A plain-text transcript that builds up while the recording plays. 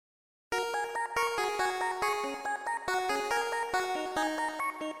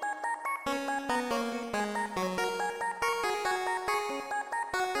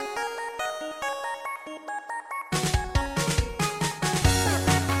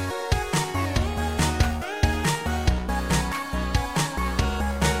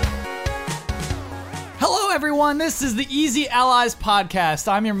everyone. This is the Easy Allies podcast.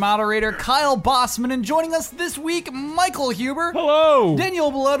 I'm your moderator, Kyle Bossman, and joining us this week, Michael Huber. Hello. Daniel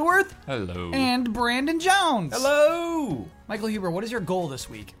Bloodworth. Hello. And Brandon Jones. Hello. Michael Huber, what is your goal this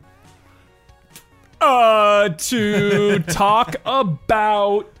week? To talk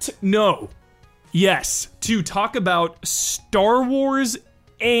about... No. Yes. To talk about Star Wars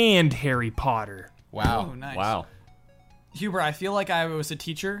and Harry Potter. Wow. Oh, nice. Wow. Huber, I feel like I was a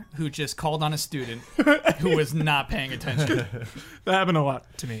teacher who just called on a student who was not paying attention. That happened a lot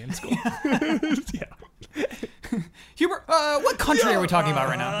to me in school. Yeah. Huber, what country are we talking about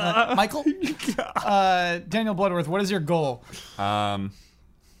right now? Michael? Daniel Bloodworth, what is your goal?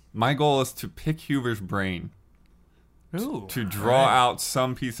 My goal is to pick Huber's brain. Ooh. To draw out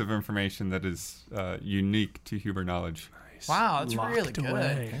some piece of information that is unique to Huber knowledge. Wow, that's Locked right. Good.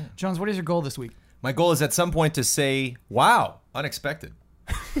 away. Jones, what is your goal this week? My goal is at some point to say, wow, unexpected.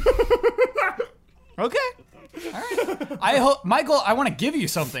 Okay. All right. I hope my goal. I want to give you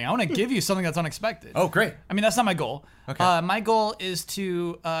something. I want to give you something that's unexpected. Oh, great. I mean, that's not my goal. Okay. My goal is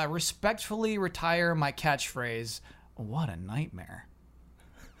to respectfully retire my catchphrase. What a nightmare.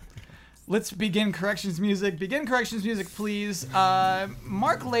 Let's begin corrections music. Begin corrections music, please.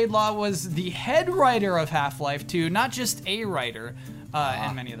 Mark Laidlaw was the head writer of Half-Life 2, not just a writer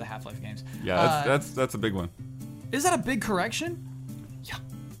in many of the Half-Life games. Yeah, that's a big one. Is that a big correction?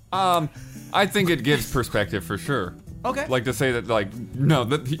 I think it gives perspective for sure. Okay. Like to say that, like, no,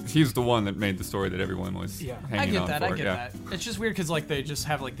 that he's the one that made the story that everyone was I hanging get on that. for. I get yeah. that. It's just weird because like they just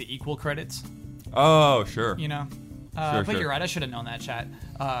have like the equal credits. Oh, sure. You know. Sure, But sure. you're right. I should have known that chat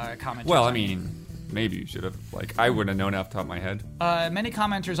comment. Well, I mean, maybe you should have. Like, I wouldn't have known off the top of my head. Many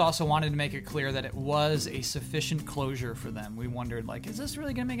commenters also wanted to make it clear that it was a sufficient closure for them. We wondered, like, is this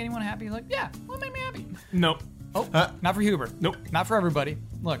really going to make anyone happy? Like, yeah, well, it made me happy. Nope. Oh, not for Huber. Nope. Not for everybody.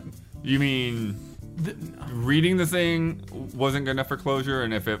 Look, You mean reading the thing wasn't good enough for closure,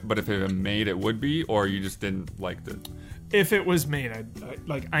 and if it had made, it would be, or you just didn't like the? If it was made,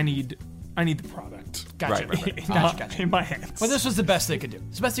 I need the product. gotcha. Right. Gotcha. In my hands. Well, this was the best they could do.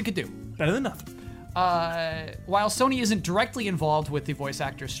 It's the best they could do. Better than nothing. While Sony isn't directly involved with the voice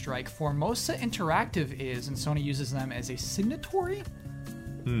actor strike, Formosa Interactive is, and Sony uses them as a signatory.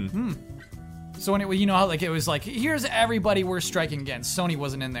 So when you know how like it was like, here's everybody we're striking against. Sony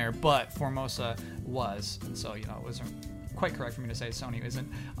wasn't in there, but Formosa was, and so it wasn't quite correct for me to say Sony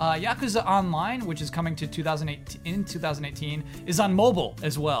isn't. Yakuza Online, which is coming to 2018, is on mobile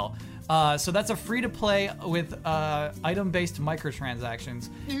as well. So that's a free-to-play with item-based microtransactions,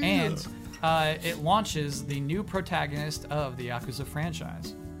 and it launches the new protagonist of the Yakuza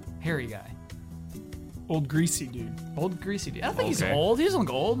franchise, hairy guy, Old greasy dude. old greasy dude. I don't think he's Okay. old. He doesn't look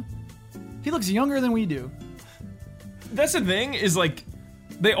old. He looks younger than we do. That's the thing, is like,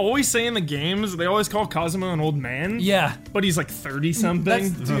 they always say in the games, they always call Kazuma an old man. Yeah, But he's like 30-something. that's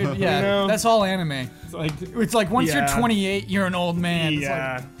dude. Yeah, You know? that's all anime. It's like Once you're yeah. 28, you're an old man. It's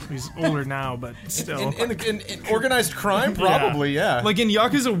Yeah, he's older now, but still. In organized crime, probably, yeah. Like in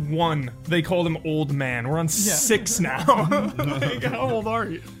Yakuza 1, they called him Old Man. We're on 6 now. Like, how old are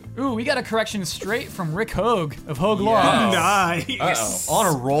you? Ooh, we got a correction straight from Rick Hogue of Hogue Law. Nice. On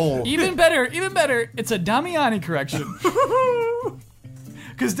a roll. Even better. It's a Damiani correction.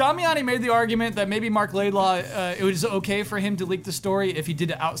 Because Damiani made the argument that maybe Mark Laidlaw, it was okay for him to leak the story if he did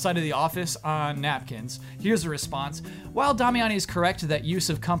it outside of the office on napkins. Here's the response. While Damiani is correct that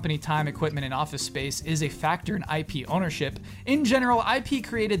use of company time, equipment, and office space is a factor in IP ownership, in general, IP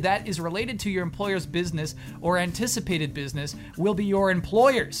created that is related to your employer's business or anticipated business will be your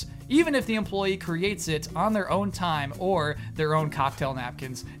employer's, even if the employee creates it on their own time or their own cocktail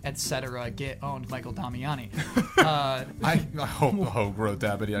napkins, etc. Get owned, Michael Damiani. I hope Hogue wrote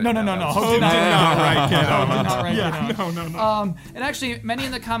that, but yeah. No. Hogue did not right, Hogue did not write Yeah, it down. no. And actually, many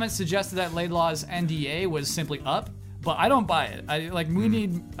in the comments suggested that Laidlaw's NDA was simply up, but I don't buy it. We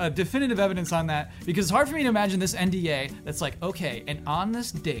need definitive evidence on that, because it's hard for me to imagine this NDA that's like, okay, and on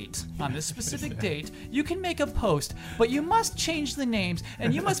this date, on this specific date, you can make a post, but you must change the names,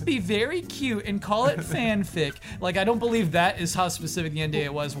 and you must be very cute and call it fanfic. Like, I don't believe that is how specific the NDA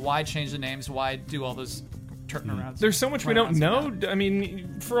was. Why change the names? Why do all those turnarounds? There's so much we don't know. I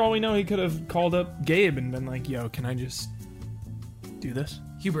mean, for all we know, he could have called up Gabe and been like, yo, can I just do this?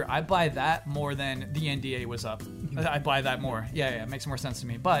 Huber, I buy that more than the NDA was up. I buy that more. Yeah, it makes more sense to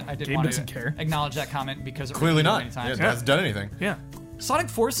me. But I did Gabe want doesn't to care. acknowledge that comment because it Clearly repeated not. many Yeah, times. it hasn't done anything. Yeah. Sonic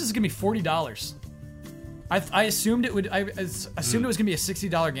Forces is gonna be $40. I assumed it would. I assumed it was gonna be a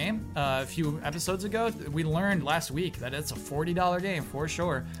 $60 game a few episodes ago. We learned last week that it's a $40 game for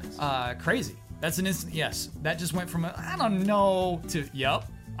sure. Crazy. That's an instant yes. That just went from I don't know to yep.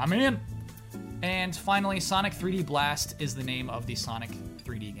 I'm in. And finally, Sonic 3D Blast is the name of the Sonic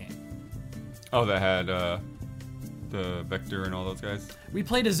 3D game. Oh, that had the Vector and all those guys? We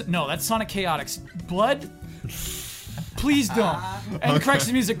played as... No, that's Sonic Chaotix. Blood? Please don't. And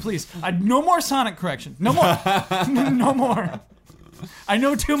correction music, please. No more Sonic correction. No more. No more. I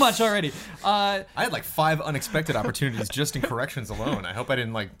know too much already. I had like 5 unexpected opportunities just in corrections alone. I hope I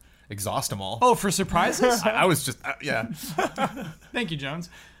didn't like exhaust them all. Oh, for surprises? I was just, yeah. Thank you, Jones.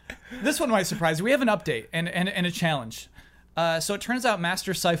 This one might surprise you. We have an update and a challenge. So it turns out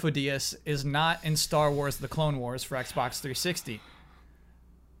Master Sifo-Dyas is not in Star Wars The Clone Wars for Xbox 360.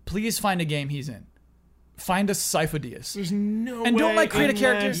 Please find a game he's in. Find a Sifo-Dyas. There's no way. And don't create a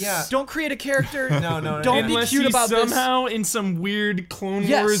character. Yeah. Don't create a character. No. Don't be Unless cute he's about this. somehow in some weird Clone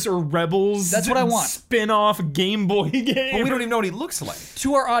Yes. Wars or Rebels. That's what I want. Spin-off Game Boy game. But we don't even know what he looks like,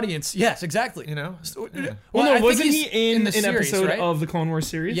 To our audience, yes, exactly. you know? Yeah. Well, no, I think wasn't he's he in the an series, episode right? of the Clone Wars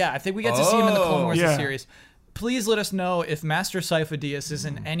series? Yeah, I think we get to see him in the Clone Wars yeah. series. Please let us know if Master Sifo-Dyas is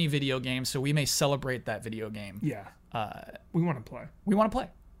in any video game so we may celebrate that video game. Yeah. We want to play. We want to play.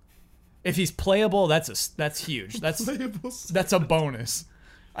 If he's playable, that's huge. That's a bonus.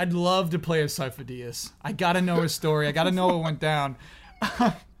 I'd love to play as Sifo-Dyas. I gotta know his story. I gotta know what went down.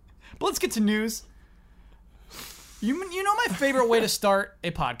 But let's get to news. You know my favorite way to start a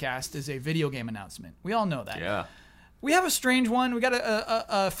podcast is a video game announcement. We all know that. Yeah. We have a strange one. We got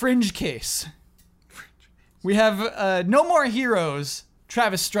a fringe case. We have No More Heroes.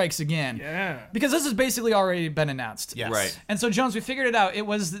 Travis Strikes Again. Yeah. Because this has basically already been announced. Yes. Right. And so, Jones, we figured it out. It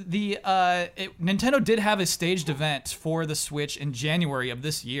was Nintendo did have a staged event for the Switch in January of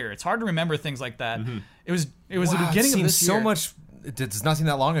this year. It's hard to remember things like that. Mm-hmm. It was the Wow, beginning it of this seems so year. much. It's nothing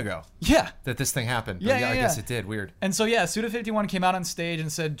that long ago Yeah. that this thing happened. But Yeah, I yeah. guess it did. Weird. And so, yeah, Suda51 came out on stage and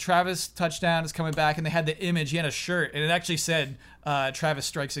said, Travis Touchdown is coming back. And they had the image. He had a shirt. And it actually said, Travis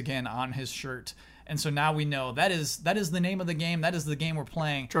Strikes Again on his shirt. And so now we know that is the name of the game. That is the game we're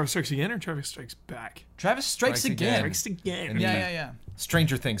playing. Travis Strikes Again or Travis Strikes Back? Travis Strikes Strikes Again. Again. Strikes Again. And Yeah.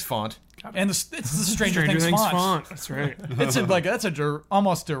 Stranger Things font. And it's the Stranger Things font. That's right. It's that's a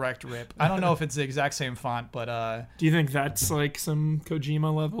almost direct rip. I don't know if it's the exact same font, but Do you think that's like some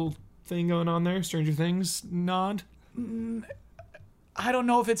Kojima level thing going on there? Stranger Things nod? I don't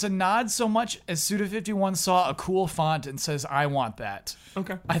know if it's a nod so much as Suda51 saw a cool font and says, I want that.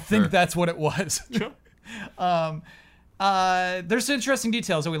 Okay. I think Sure. that's what it was. Sure. There's some interesting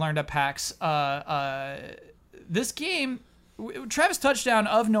details that we learned at PAX. This game, Travis Touchdown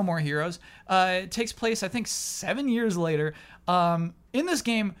of No More Heroes, takes place, I think, 7 years later. In this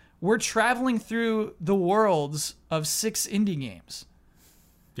game, we're traveling through the worlds of 6 indie games.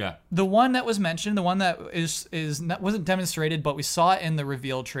 Yeah. The one that was mentioned, the one that wasn't demonstrated, but we saw it in the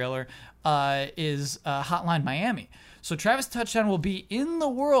reveal trailer, is Hotline Miami. So Travis Touchdown will be in the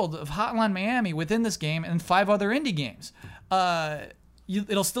world of Hotline Miami within this game and 5 other indie games.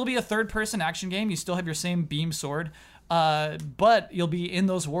 It'll still be a third-person action game. You still have your same beam sword, but you'll be in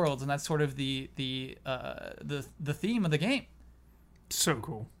those worlds, and that's sort of the theme of the game. So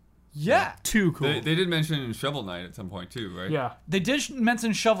cool. Yeah. Too cool. They did mention Shovel Knight at some point too, right? Yeah. They did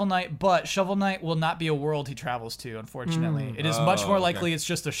mention Shovel Knight, but Shovel Knight will not be a world he travels to, unfortunately. It is much more likely it's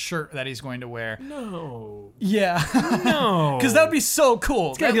just a shirt that he's going to wear. No. Yeah. No. Because that would be so cool.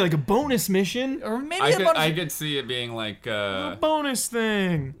 It's gotta be like a bonus mission. Or maybe I could see it being like A bonus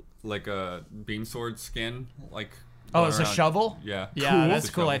thing. like a beam sword skin, like. Oh, it's a around- shovel? Yeah. Yeah, Cool. that's a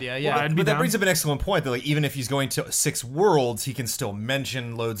The cool shovel. idea. Yeah. I'd be But that down. brings up an excellent point that like even if he's going to 6 worlds, he can still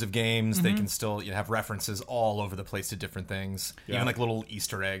mention loads of games. Mm-hmm. They can still have references all over the place to different things. Yeah. Even like little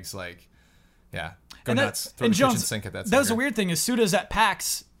Easter eggs. Like, yeah, go And that- nuts. Throw and the kitchen Jones, sink at that. That was the sucker. weird thing is Suda's at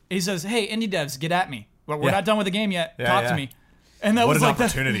PAX. He says, hey, indie devs, get at me. We're Yeah. not done with the game yet. Yeah, Talk to yeah. me. And that What was an like that-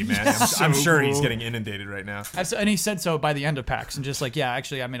 opportunity, man! Yeah. I'm So sure he's cool. getting inundated right now. And he said so by the end of PAX, and just like, yeah,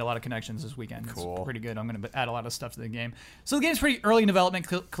 actually, I made a lot of connections this weekend. Cool. It's pretty good. I'm going to add a lot of stuff to the game. So the game's pretty early in development,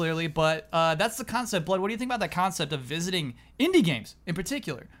 clearly, but that's the concept. Blood, what do you think about that concept of visiting indie games in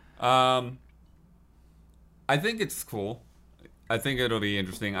particular? I think it's cool. I think it'll be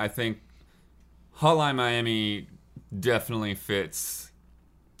interesting. I think Hotline Miami definitely fits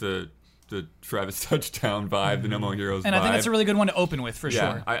the Travis Touchdown vibe, the No More Heroes And vibe. I think that's a really good one to open with, for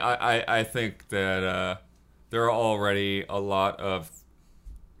yeah, sure. I think that there are already a lot of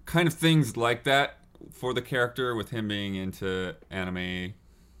kind of things like that for the character, with him being into anime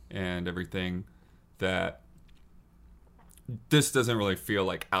and everything, that this doesn't really feel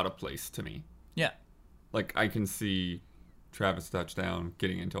like out of place to me. Yeah. Like, I can see Travis Touchdown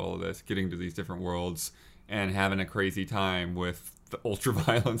getting into all of this, getting to these different worlds, and having a crazy time with the ultra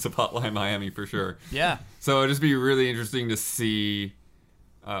violence of Hotline Miami for sure. Yeah. So it'd just be really interesting to see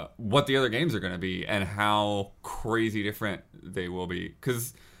what the other games are going to be and how crazy different they will be.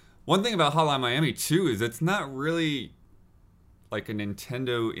 Because one thing about Hotline Miami 2 is it's not really like a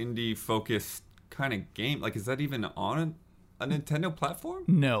Nintendo indie focused kind of game. Like, is that even on a Nintendo platform?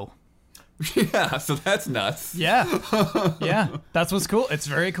 No. Yeah, so that's nuts. Yeah. Yeah. That's what's cool. It's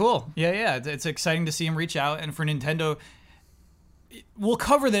very cool. Yeah. It's exciting to see him reach out. And for Nintendo, we'll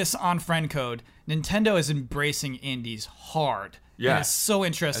cover this on Friend Code. Nintendo is embracing indies hard. Yeah. And it's so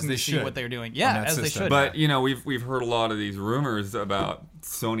interesting to see what they're doing. Yeah, as they should. But, you know, we've heard a lot of these rumors about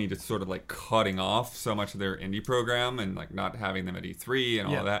Sony just sort of like cutting off so much of their indie program and like not having them at E3 and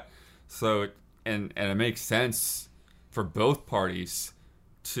all of that. So, and it makes sense for both parties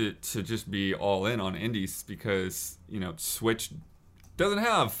to just be all in on indies because, you know, Switch doesn't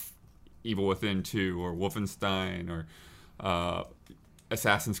have Evil Within 2 or Wolfenstein or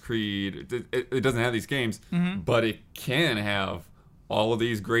Assassin's Creed. It doesn't have these games, but it can have all of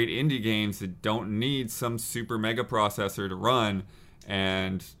these great indie games that don't need some super mega processor to run,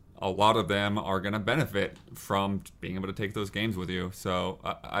 and a lot of them are going to benefit from being able to take those games with you. So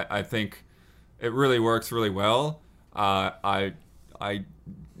I think it really works really well. I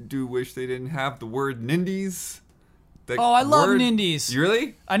do wish they didn't have the word Nindies. I love Nindies. You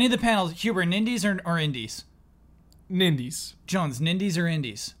really? I need the panel. Huber, Nindies or Indies? Nindies. Jones, Nindies or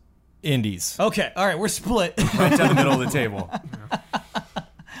Indies? Indies. Okay, all right, we're split. Right down the middle of the table.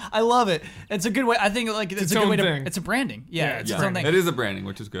 I love it. It's a good way. I think like it's a good way to. thing. It's a branding. Yeah, it's its own thing. It is a branding,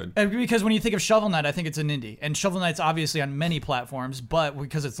 which is good. And because when you think of Shovel Knight, I think it's an indie, and Shovel Knight's obviously on many platforms, but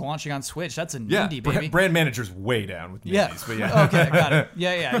because it's launching on Switch, that's an indie, baby. Brand manager's way down with Yeah. Nindies, but yeah. Okay, got it.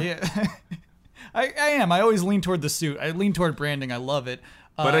 Yeah. I am. I always lean toward the suit. I lean toward branding. I love it.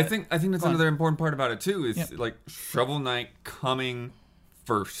 But I think that's another important part about it too is like Shovel Knight coming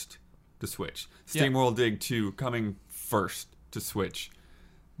first to Switch. Steam World Dig 2 coming first to Switch.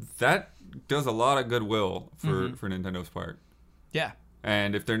 That does a lot of goodwill for Nintendo's part. Yeah.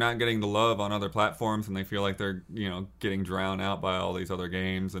 And if they're not getting the love on other platforms and they feel like they're, you know, getting drowned out by all these other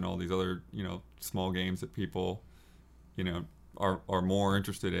games and all these other, you know, small games that people, you know, are more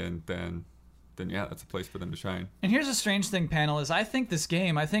interested in, then yeah, that's a place for them to shine. And here's a strange thing, panel, is I think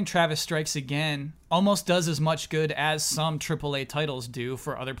Travis Strikes Again almost does as much good as some AAA titles do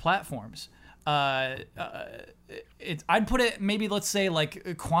for other platforms. I'd put it maybe, let's say, like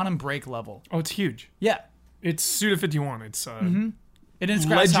a Quantum Break level. Oh, it's huge. Yeah. It's Suda 51. It's It is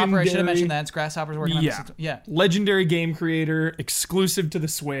Grasshopper. I should have legendary- mentioned that. It's Grasshopper's working on this. Yeah. Legendary game creator, exclusive to the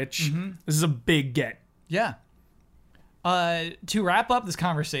Switch. This is a big get. Yeah. To wrap up this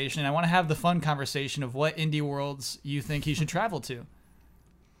conversation, I want to have the fun conversation of what indie worlds you think he should travel to.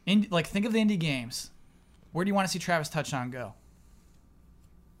 Like, think of the indie games. Where do you want to see Travis Touchdown go?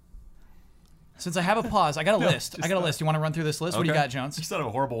 Since I have a pause, I got a list. You want to run through this list? What do you got, Jones? Just thought of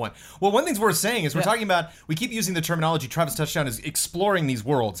a horrible one. Well, one thing's worth saying is we're talking about, we keep using the terminology Travis Touchdown is exploring these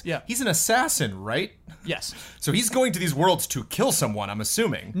worlds. Yeah. He's an assassin, right? Yes. So he's going to these worlds to kill someone, I'm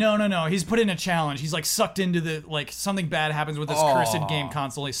assuming. No. He's put in a challenge. He's like sucked into the, like, something bad happens with this cursed game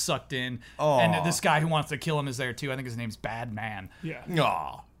console. He's sucked in. And this guy who wants to kill him is there too. I think his name's Bad Man. Yeah.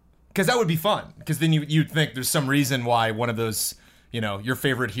 Aw. Because that would be fun. Because then you'd think there's some reason why one of those, you know, your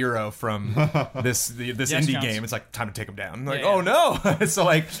favorite hero from this indie Jones. game, it's like, time to take him down. Like, Yeah. oh no. So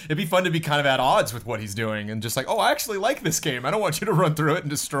like, it'd be fun to be kind of at odds with what he's doing and just like, oh, I actually like this game. I don't want you to run through it and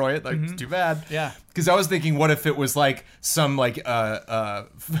destroy it. Like, it's too bad. Yeah. Because I was thinking, what if it was like some like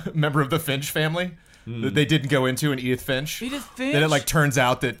member of the Finch family that they didn't go into, and Edith Finch. Edith Finch? Then it like turns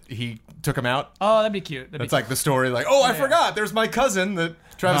out that he took him out. Oh, that'd be cute. That's like the story, like, oh, I forgot. There's my cousin that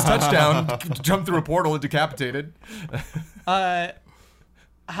Travis Touchdown jumped through a portal and decapitated. How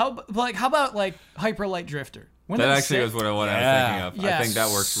about like Hyper Light Drifter? Wouldn't That be actually sick? was what I was Yeah. thinking of. Yeah. I think that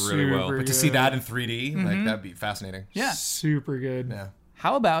works really well. Super But to see that in 3D, like that'd be fascinating. Yeah. Super good. Yeah.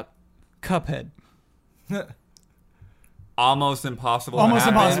 How about Cuphead? Almost impossible. to Almost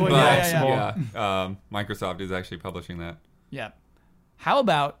happen, impossible, but yeah. Microsoft is actually publishing that. Yeah. How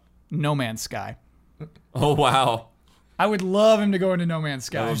about No Man's Sky? Oh wow, I would love him to go into No Man's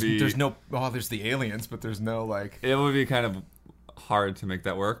that Sky. would be. There's the aliens, but there's no like It would be kind of hard to make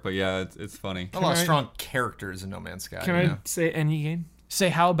that work, but yeah, it's funny. a lot of I- strong characters in No Man's Sky. Can you I know? say any game? Say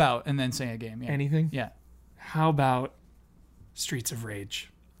how about and then say a game. Yeah. Anything? Yeah. How about Streets of Rage?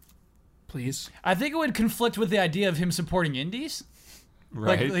 Please. I think it would conflict with the idea of him supporting indies.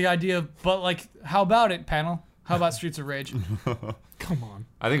 Right? Like the idea of, but like, how about it, panel? How about Streets of Rage? Come on.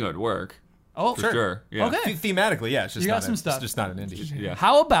 I think it would work Oh, for sure. Yeah. Okay. Thematically, yeah, it's just You got not some stuff. It's just not an indie. Yeah.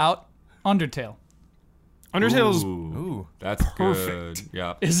 How about Undertale? Undertale's Ooh, Ooh. that's perfect. good.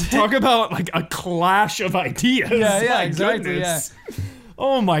 Yeah. Is it? talk about like a clash of ideas. Yeah, My exactly. goodness.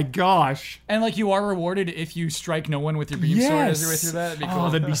 Oh my gosh. And like you are rewarded if you strike no one with your beam sword as you're way through that. That'd be cool. Oh,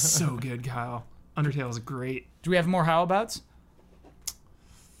 that'd be so good, Kyle. Undertale is great. Do we have more how abouts?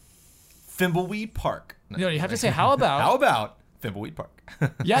 Thimbleweed Park. No, you have to say how about. How about Thimbleweed Park?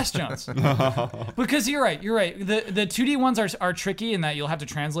 Yes, Jones. Because you're right. The 2D ones are tricky in that you'll have to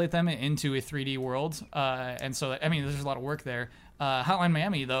translate them into a 3D world. And so, I mean, there's a lot of work there. Hotline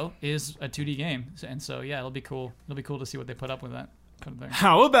Miami, though, is a 2D game. And so, yeah, it'll be cool. It'll be cool to see what they put up with that. Put it there.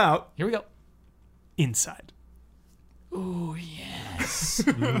 How about Here we go. Inside? Ooh, yes.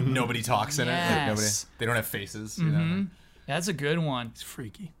 Nobody talks in it. Like, nobody. Yes. They don't have faces. You know? That's a good one. It's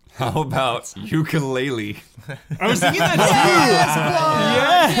freaky. How about ukulele? I was thinking that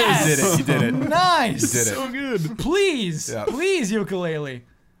Yes. You did it. Nice. You did it. so good. Please. Yeah. Please, ukulele.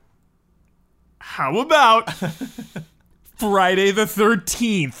 How about Friday the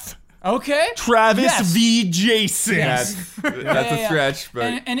 13th? Okay. Travis Yes. v. Jason. Yes. That's Yeah. a stretch, but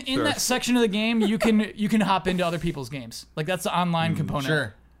And in sure. that section of the game, you can hop into other people's games. Like that's the online component.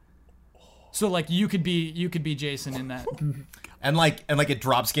 Sure. So like you could be Jason in that. And like it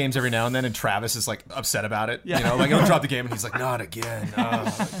drops games every now and then, and Travis is like upset about it. Yeah. You know, like it'll drop the game, and he's like, "Not again."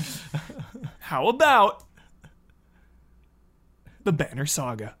 How about the Banner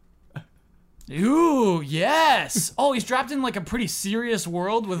Saga? Ooh, yes. Oh, he's dropped in like a pretty serious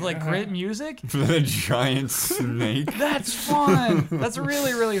world with like great music. the giant snake That's fun. That's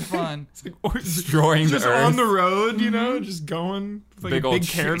really, really fun. Or just destroying the earth. on the road, you know, just going with, like big a old big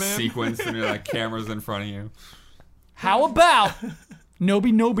caravan. sequence, and you're like cameras in front of you. How about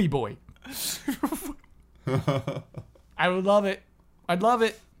Nobi Boy? I would love it. I'd love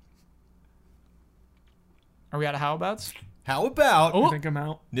it. Are we out of how abouts? How about I think I'm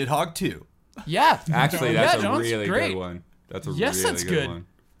out. Nidhogg 2? Yeah. Actually, that's a Jones, really great. good one. That's a Yes, really that's good good. one.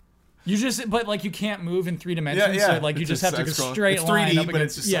 You just, but like you can't move in 3 dimensions, so like you It's just have to go side-scrolling. straight It's line 3D, up but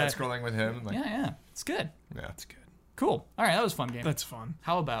against. it's just yeah. side-scrolling with him. Like, Yeah, it's good. yeah. That's good. Cool. All right, that was a fun game. That's fun.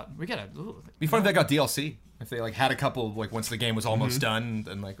 How about we gotta? Ooh. Be fun if that got DLC. If they like had a couple like once the game was almost done,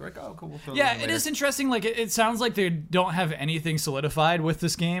 and like oh cool. We'll throw Yeah, that in it later. is interesting. Like it sounds like they don't have anything solidified with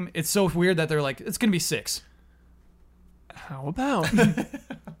this game. It's so weird that they're like it's gonna be 6. How about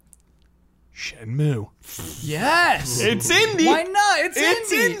Shenmue? Yes. It's indie. Why not? It's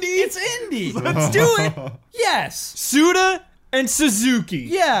indie. It's indie. Let's do it. Yes. Suda and Suzuki.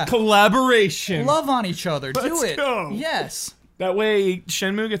 Yeah. Collaboration. Love on each other. Do Let's it. go. Yes. That way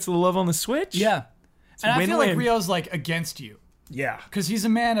Shenmue gets the love on the Switch. Yeah. And I feel like win-win. Rio's like against you Yeah. because he's a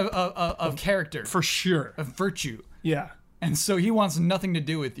man of character, For sure. of virtue, Yeah. and so he wants nothing to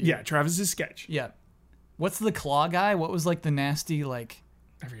do with you. Yeah, Travis's sketch. Yeah. What's the claw guy? What was like the nasty like?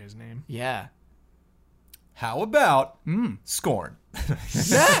 I forget his name. Yeah. How about Scorn?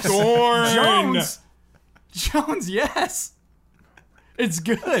 Yes. Scorn. Jones. Yes. It's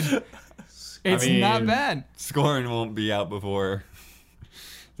good. It's not mean, bad. Scoring won't be out before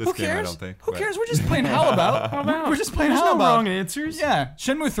this Who game, cares? I don't think. Who but- cares? We're just playing how about. We're just playing There's how no about. wrong answers. Yeah.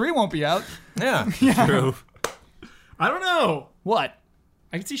 Shenmue 3 won't be out. Yeah. True. I don't know. What?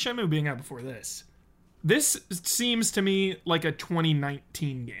 I can see Shenmue being out before this. This seems to me like a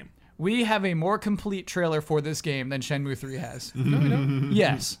 2019 game. We have a more complete trailer for this game than Shenmue 3 has. No, we don't.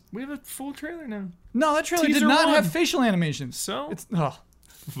 Yes. We have a full trailer now. No, that trailer did Teaser not one. have facial animations. So It's oh.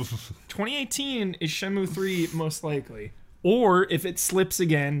 2018 is Shenmue 3 most likely, or if it slips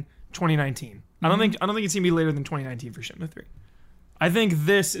again, 2019. I don't think it's gonna be later than 2019 for Shenmue 3. I think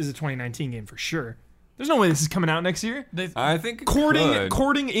this is a 2019 game for sure. There's no way this is coming out next year. I think it Courting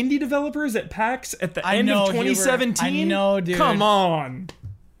could. indie developers at PAX at the I end know, of 2017. Hubert. I know, dude. Come on.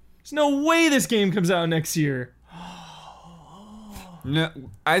 There's no way this game comes out next year. No,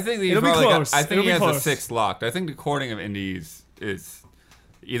 I think It'll be close. I think It'll he be has close. a 6 locked. I think the courting of indies is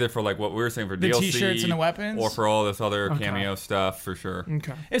either for like what we were saying for The DLC, t-shirts and the weapons? or for all this other cameo stuff for sure.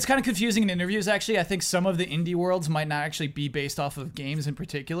 Okay. It's kind of confusing in interviews, actually. I think some of the indie worlds might not actually be based off of games in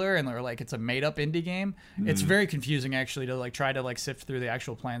particular, and they're like, it's a made-up indie game. It's very confusing, actually, to like try to like sift through the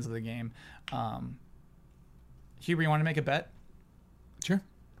actual plans of the game. Huber, you want to make a bet? Sure.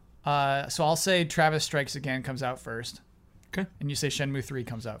 So I'll say Travis Strikes Again comes out first, Okay. and you say Shenmue 3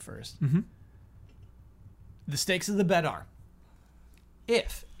 comes out first. Mm-hmm. The stakes of the bet are,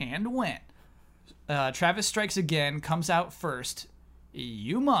 if and when Travis Strikes Again comes out first,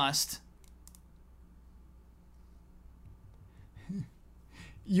 you must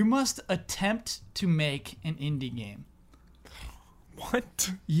attempt to make an indie game.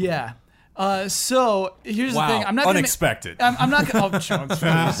 What? Yeah. So here's the Wow. thing. I'm not gonna Unexpected. I'm not gonna. Oh,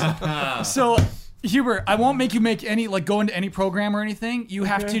 Jones. So Hubert, I won't make you make any go into any program or anything. You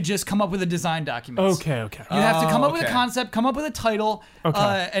have to just come up with a design document. Okay. You have to come up with a okay. concept, come up with a title,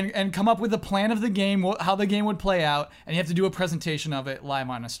 and come up with a plan of the game, how the game would play out, and you have to do a presentation of it live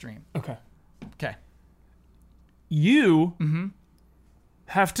on a stream. Okay. Okay. You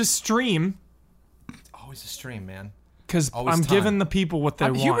have to stream Always a stream, man. because Always I'm time. giving the people what they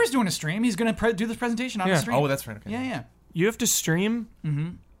want. Hubert's doing a stream. He's going to do this presentation on Yeah. the stream. Oh, that's right. Okay. Yeah. You have to stream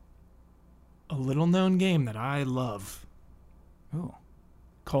a little known game that I love Ooh.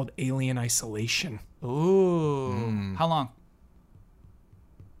 called Alien Isolation. Ooh. How long?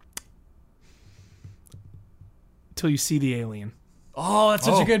 Till you see the alien. Oh, that's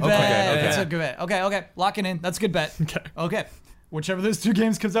such a good bet. okay. That's a good bet. Okay. Lock it in. That's a good bet. Okay. Whichever of those two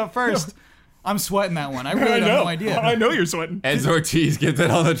games comes out first. I'm sweating that one. I really have no idea. I know you're sweating. Eds Ortiz, get that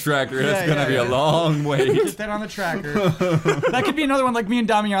on the tracker. That's gonna be a long wait. Get that on the tracker. That could be another one like me and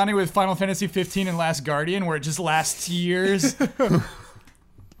Damiani with Final Fantasy 15 and Last Guardian, where it just lasts years.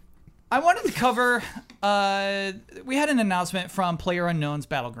 I wanted to cover. We had an announcement from PlayerUnknown's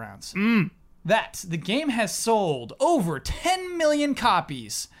Battlegrounds that the game has sold over 10 million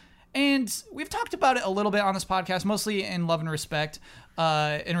copies, and we've talked about it a little bit on this podcast, mostly in love and respect.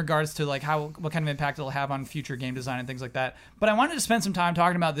 In regards to what kind of impact it'll have on future game design and things like that. But I wanted to spend some time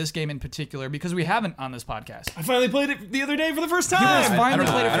talking about this game in particular because we haven't on this podcast. I finally played it the other day for the first You guys time. finally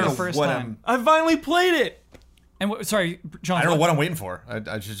know- played I it don't for the know first what time. I finally played it. And sorry, John. I don't know what I'm waiting for.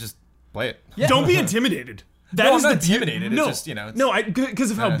 I should just play it. Yeah. Don't be intimidated. That No, is I'm not the beau- intimidated. It's No, just, it's- no,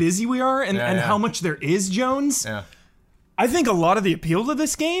 because of how Yeah. busy we are and Yeah. how much there is, Jones. Yeah. I think a lot of the appeal to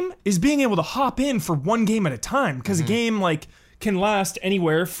this game is being able to hop in for one game at a time because a game can last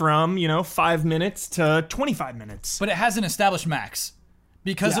anywhere from 5 minutes to 25 minutes. But it has an established max.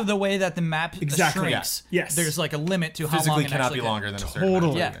 Because Yeah. of the way that the map Exactly. shrinks, Yeah. Yes. there's a limit to how long Physically it cannot actually be gets. longer than a certain amount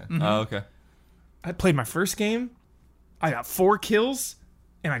of Totally. time. Yeah. Oh, okay. I played my first game. I got 4 kills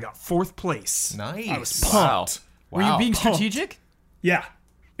and I got 4th place. Nice. I was Wow. pumped. Were you Wow. being Pumped. strategic? Yeah.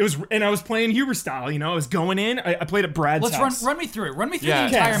 It was, and I was playing Huber style. I was going in. I played at Brad's Let's house. run me through it. Run me through Yeah.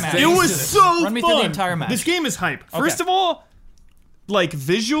 the entire Yes. match. It It Let's was do this. so Run me fun. through the entire match. This game is hype. First of all,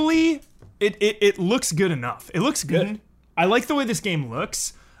 visually, it looks good enough. It looks good. I like the way this game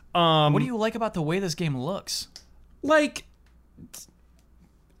looks. What do you like about the way this game looks?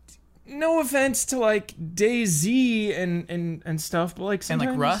 No offense to DayZ and stuff, but And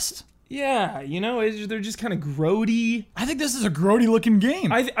sometimes, Rust? Yeah, they're just kind of grody. I think this is a grody looking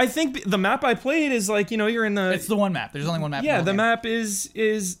game. I think the map I played is you're in the It's the one map. There's only one map. in yeah whole the game. map is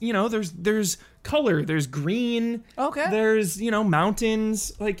there's color, there's green, Okay. there's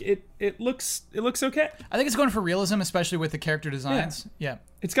mountains, it looks okay. I think it's going for realism, especially with the character designs. Yeah.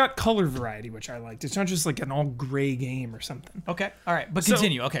 It's got color variety, which I liked. It's not just an all gray game or something. Okay. All right. But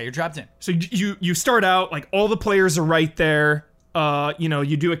continue. Okay. You're dropped in. So you start out all the players are right there.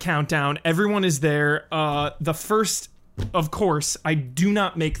 You do a countdown. Everyone is there. The first, of course, I do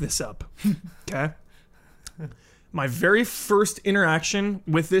not make this up. Okay. My very first interaction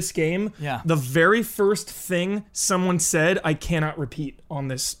with this game. Yeah. The very first thing someone said, I cannot repeat on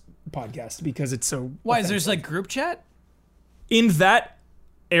this podcast because it's so. Why? Is offensive. there's group chat? In that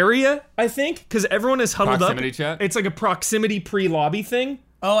area? I think because everyone is huddled Proximity up. chat? It's like a proximity pre-lobby thing.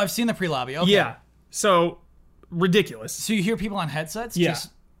 Oh, I've seen the pre-lobby. Okay. Yeah. So ridiculous. So you hear people on headsets Yeah. just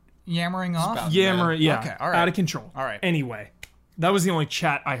yammering off? Yammer, yeah. Okay, all right. Out of control. All right. Anyway, that was the only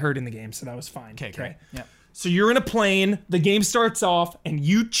chat I heard in the game, so that was fine. Okay. Yeah. So you're in a plane, the game starts off, and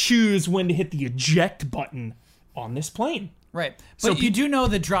you choose when to hit the eject button on this plane. Right. So But you do know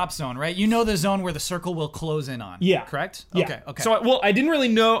the drop zone, right? You know the zone where the circle will close in on. Yeah. Correct? Yeah. Okay. So, I didn't really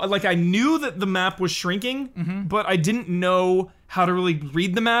know, I knew that the map was shrinking, but I didn't know how to really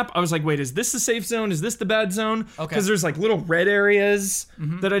read the map. I was like, wait, is this the safe zone? Is this the bad zone? Okay. Because there's little red areas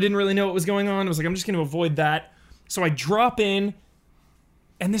that I didn't really know what was going on. I was like, I'm just going to avoid that. So I drop in,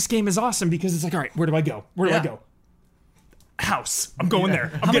 and this game is awesome because it's all right, where do I go? Where do I Yeah. go? House. I'm going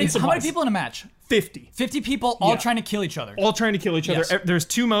there. I'm How many getting supplies. people in a match? 50. 50 people all Yeah. trying to kill each other. All trying to kill each other. Yes. There's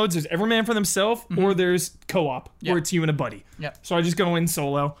 2 modes. There's every man for themselves, or there's co-op, Yeah. where it's you and a buddy. Yeah. So I just go in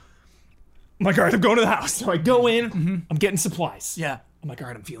solo. I'm like, all right, I'm going to the house. So I go in. I'm getting supplies. Yeah. I'm like, all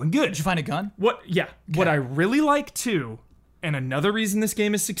right, I'm feeling good. Did you find a gun? What I really like too, and another reason this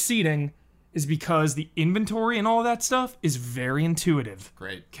game is succeeding, is because the inventory and all of that stuff is very intuitive.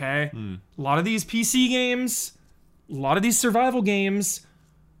 Great. Okay? A lot of these PC games, a lot of these survival games,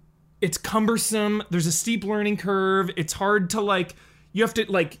 it's cumbersome. There's a steep learning curve. It's hard to you have to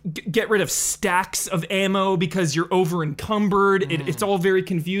get rid of stacks of ammo because you're over encumbered. It's all very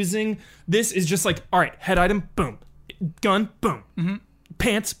confusing. This is just all right, head item, boom. Gun, boom.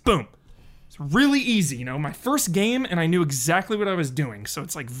 Pants, boom. It's really easy, you know, my first game, and I knew exactly what I was doing. So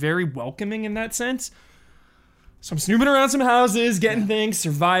it's like very welcoming in that sense. So I'm snooping around some houses, getting things,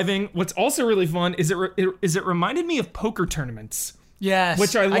 surviving. What's also really fun is it reminded me of poker tournaments. Yes.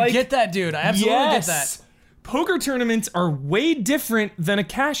 Which I like. I get that, dude. I absolutely get that. Poker tournaments are way different than a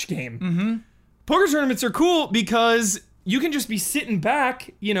cash game. Mm-hmm. Poker tournaments are cool because you can just be sitting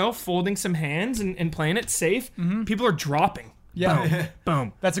back, you know, folding some hands and playing it safe. Mm-hmm. People are dropping. Yeah. Boom.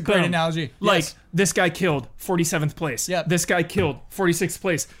 Boom. That's a great boom. analogy. Like, Yes. this guy killed 47th place. Yep. This guy killed 46th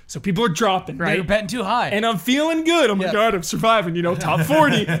place. So people are dropping, right? You're betting too high. And I'm feeling good. Oh my Yep. God, I'm surviving. You know, top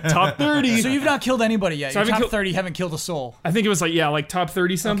 40, top 30. So you've not killed anybody yet. So You're I haven't top 30, haven't killed a soul. I think it was like top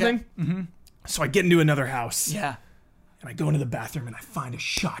 30 something. Okay. Mm-hmm. So I get into another house. Yeah. And I go into the bathroom and I find a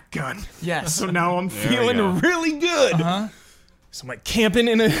shotgun. Yes. So now I'm you feeling go. really good. Uh-huh. So I'm like camping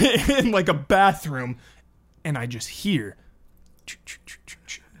in in like a bathroom, and I just hear.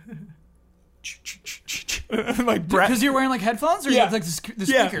 I'm like, Brad, Because you're wearing like headphones, or Yeah. you have like the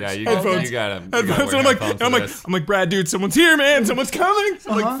Yeah. speakers. Yeah, you Headphones. you got him. headphones. And I'm like, Brad, dude, someone's here, man. Someone's coming.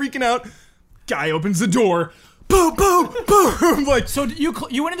 So I'm like freaking out. Guy opens the door. Boom, boom, boom. I'm like, So you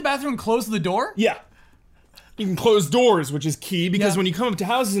went in the bathroom and closed the door? yeah. You can close doors, which is key because Yeah. when you come up to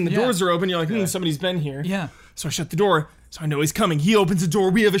houses and the Yeah. doors are open, you're like, somebody's been here. Yeah. So I shut the door. So I know he's coming. He opens the door.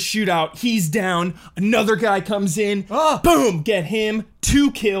 We have a shootout. He's down. Another guy comes in. Oh. Boom. Get him.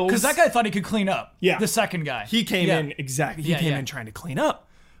 2 kills. Because that guy thought he could clean up. Yeah. The second guy. He came Yeah. in, exactly. He Yeah, came yeah. in trying to clean up.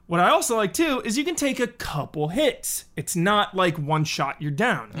 What I also like, too, is you can take a couple hits. It's not like one shot, you're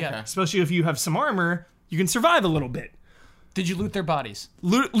down. Yeah. Okay. Especially if you have some armor, you can survive a little bit. Did you loot their bodies?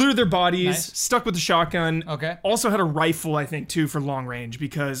 Looted their bodies, Nice. stuck with the shotgun. Okay. Also had a rifle, I think, too, for long range,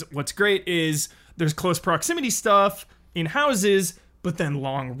 because what's great is there's close proximity stuff in houses, but then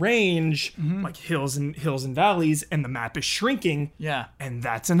long range, like hills and valleys, and the map is shrinking. Yeah. And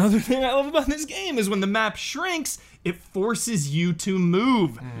that's another thing I love about this game is when the map shrinks, it forces you to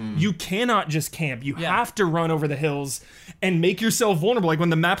move. You cannot just camp. You Yeah. have to run over the hills and make yourself vulnerable. Like when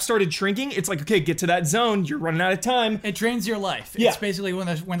the map started shrinking, it's like, okay, get to that zone. You're running out of time. It drains your life. Yeah. It's basically when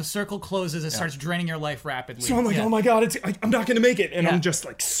the circle closes, it starts draining your life rapidly. So I'm like, Yeah. oh my God, I'm not going to make it. And Yeah. I'm just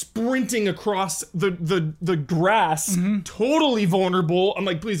like sprinting across the grass, totally vulnerable. I'm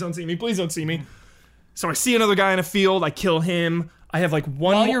like, please don't see me. Please don't see me. So I see another guy in a field. I kill him. I have like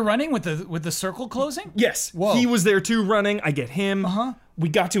one While more- you're running with the circle closing? Yes. Whoa. He was there too running. I get him. Uh-huh. We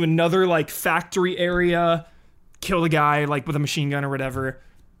got to another like factory area, killed a guy like with a machine gun or whatever.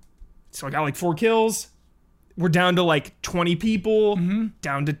 So I got like 4 kills. We're down to like 20 people,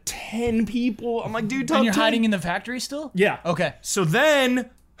 down to 10 people. I'm like, dude, top And you're 10. hiding in the factory still? Yeah. Okay. So then,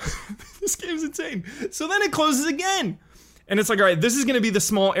 this game's insane. So then it closes again. And it's like, all right, this is going to be the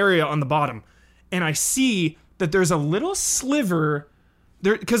small area on the bottom. And I see that there's a little sliver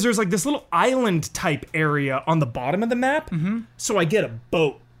there, because there's like this little island type area on the bottom of the map. So I get a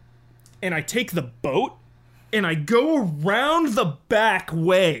boat. And I take the boat and I go around the back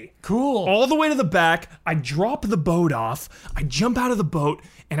way. Cool. All the way to the back. I drop the boat off. I jump out of the boat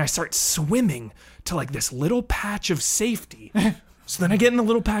and I start swimming to like this little patch of safety. So then I get in the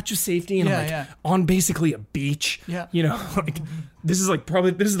little patch of safety and I'm like on basically a beach. Yeah. You know, like this is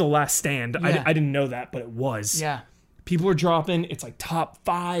the last stand. Yeah. I didn't know that, but it was. Yeah. People are dropping. It's like top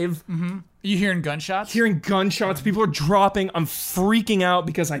 5. You hearing gunshots? Hearing gunshots. People are dropping. I'm freaking out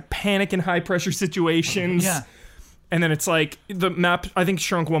because I panic in high pressure situations. Yeah. And then it's like the map I think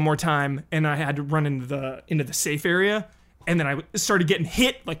shrunk one more time and I had to run into the safe area. And then I started getting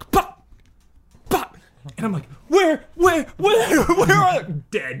hit like pop, pop. And I'm like, where are they?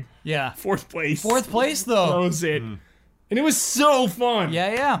 Dead. Yeah. 4th place. 4th place That though. was it. And it was so fun.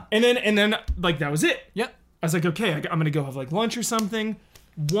 Yeah, yeah. And then like that was it. Yep. I was like, okay, I'm gonna go have like lunch or something.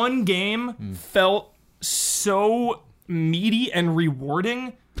 One game felt so meaty and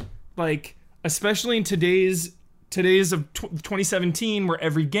rewarding, like especially in today's of 2017, where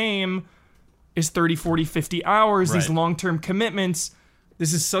every game is 30, 40, 50 hours. These Right. long-term commitments.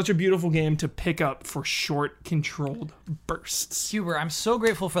 This is such a beautiful game to pick up for short, controlled bursts. Huber, I'm so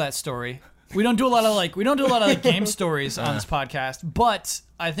grateful for that story. We don't do a lot of game stories on this podcast, but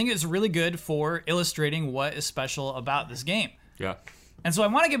I think it's really good for illustrating what is special about this game. Yeah. And so I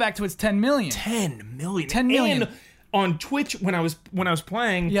want to get back to its 10 million. 10 million. 10 million. And on Twitch, when I was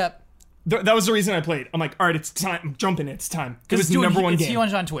playing, Yep. that was the reason I played. I'm like, all right, it's time. I'm jumping. It's time. It was It's doing- number 1 it's game.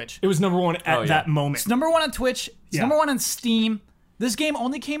 huge on Twitch. It was number 1 at yeah. that moment. It's number 1 on Twitch. It's Yeah. number 1 on Steam. This game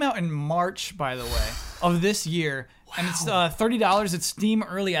only came out in March, by the way, of this year. Wow. And it's $30. It's Steam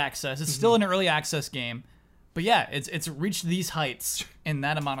Early Access. It's still an early access game. But yeah, it's reached these heights in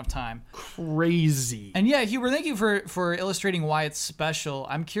that amount of time. Crazy. And yeah, Huber, thank you for illustrating why it's special.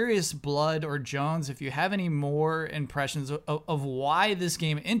 I'm curious, Blood or Jones, if you have any more impressions of why this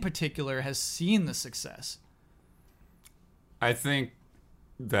game in particular has seen the success. I think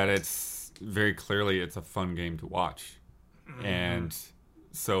that it's very clearly it's a fun game to watch. And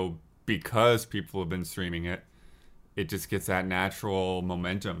so because people have been streaming it, it just gets that natural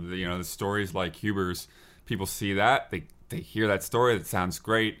momentum. The stories like Huber's, people see that, they hear that story that sounds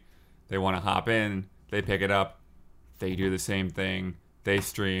great, they want to hop in, they pick it up, they do the same thing, they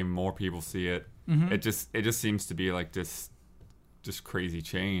stream, more people see it. It just seems to be like this just crazy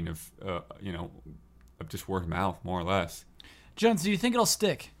chain of of just word of mouth, more or less. Jones, do you think it'll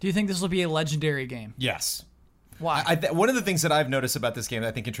stick? Do you think this will be a legendary game? Yes. Why? One of the things that I've noticed about this game that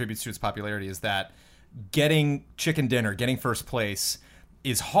I think contributes to its popularity is that getting chicken dinner, getting first place,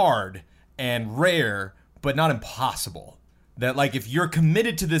 is hard and rare, but not impossible. That, like, if you're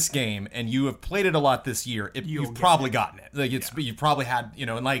committed to this game and you have played it a lot this year, you've probably gotten it. Like, you've probably had,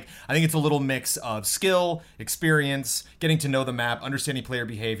 and like, I think it's a little mix of skill, experience, getting to know the map, understanding player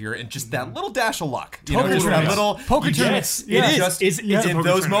behavior, and just that little dash of luck. Just that little poker tournaments. It's in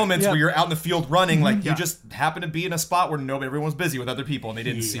those moments where you're out in the field running, like you just happen to be in a spot where everyone was busy with other people and they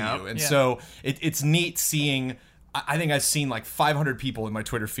didn't see you. And so it's neat seeing. I think I've seen like 500 people in my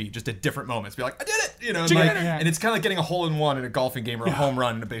Twitter feed just at different moments be like, I did it, and it's kind of like getting a hole-in-one in a golfing game or a home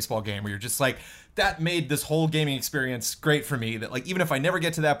run in a baseball game where you're just like, that made this whole gaming experience great for me. That, like, even if I never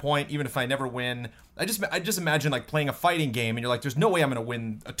get to that point, even if I never win, I just imagine like playing a fighting game and you're like, there's no way I'm going to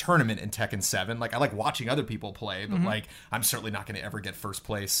win a tournament in Tekken 7. Like, I like watching other people play, but like, I'm certainly not going to ever get first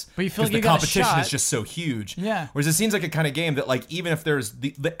place. But you feel like the you got a competition shot. is just so huge. Yeah. Whereas it seems like a kind of game that, like, even if there's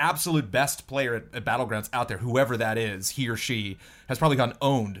the absolute best player at Battlegrounds out there, whoever that is, he or she has probably gotten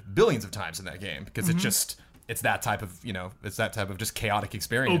owned billions of times in that game because it's that type of just chaotic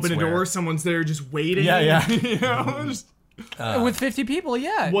experience. Open a door, someone's there just waiting. Yeah. Just, With 50 people,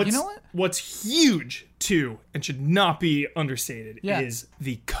 yeah. You know what? What's huge, too, and should not be understated, Yeah. is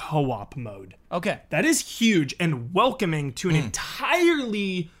the co-op mode. Okay. That is huge and welcoming to an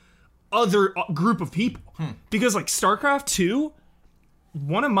entirely other group of people. Because, like, StarCraft 2,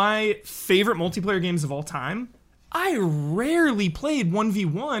 one of my favorite multiplayer games of all time, I rarely played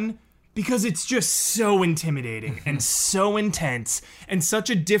 1v1 because it's just so intimidating and so intense and such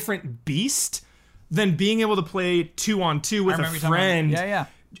a different beast than being able to play 2-on-2 with a friend. Yeah.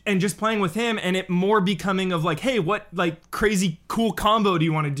 And just playing with him, and it more becoming of like, hey, what like crazy cool combo do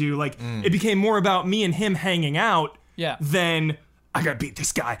you want to do? Like, it became more about me and him hanging out than I gotta beat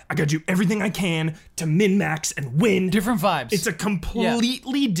this guy. I gotta do everything I can to min-max and win. Different vibes. It's a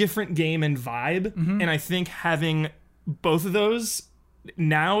completely different game and vibe, and I think having both of those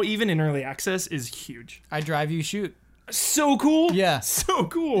now, even in early access, is huge. I drive, you shoot. So cool. Yeah. So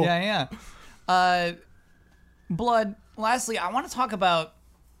cool. Yeah. Blood, lastly, I want to talk about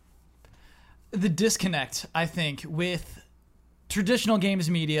the disconnect, I think, with traditional games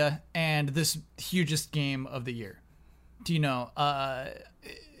media and this hugest game of the year. Do you know?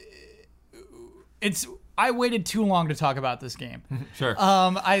 I waited too long to talk about this game. Sure.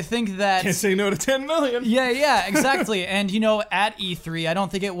 I think that Can't say no to 10 million. Yeah, exactly. And at E3, I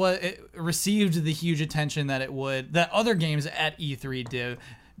don't think it received the huge attention that other games at E3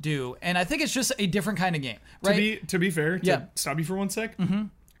 do. And I think it's just a different kind of game, right? To be fair, to stop you for 1 sec.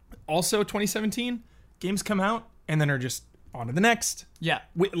 Also, 2017, games come out and then are just on to the next. Yeah.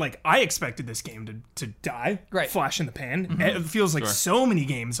 I expected this game to die. Right. Flash in the pan. It feels like so many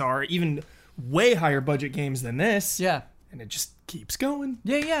games are, even way higher budget games than this. Yeah. And it just keeps going.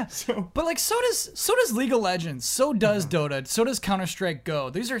 Yeah. But so does League of Legends. So does Dota. So does Counter-Strike Go.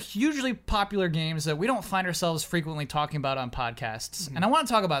 These are hugely popular games that we don't find ourselves frequently talking about on podcasts. And I want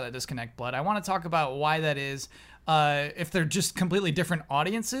to talk about that disconnect, Blood. I want to talk about why that is. If they're just completely different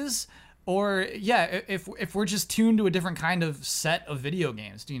audiences, or if we're just tuned to a different kind of set of video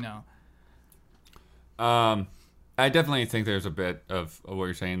games. Do you know? I definitely think there's a bit of what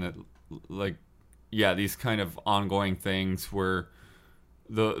you're saying that, like, these kind of ongoing things where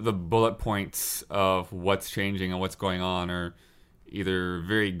the bullet points of what's changing and what's going on are either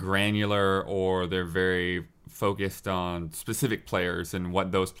very granular or they're very focused on specific players and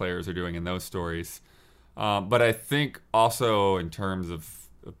what those players are doing in those stories. But I think also in terms of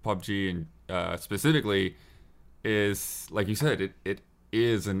PUBG and specifically is, like you said, it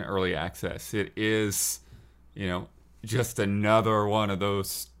is an early access. It is, just another one of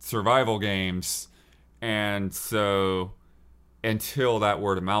those survival games. And so until that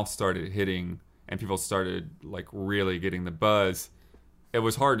word of mouth started hitting and people started like really getting the buzz, it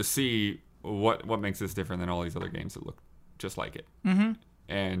was hard to see what makes this different than all these other games that look just like it.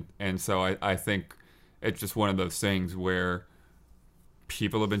 Mm-hmm. And so I think it's just one of those things where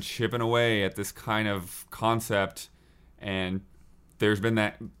people have been chipping away at this kind of concept, and there's been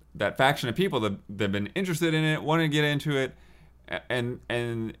that faction of people that have been interested in it, wanting to get into it, and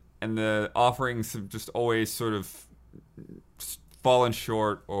the offerings have just always sort of fallen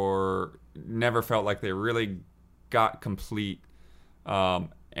short or never felt like they really got complete.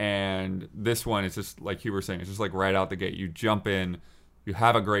 And this one is just like you were saying, it's just like right out the gate. You jump in, you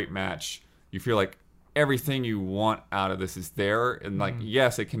have a great match, you feel like everything you want out of this is there, and like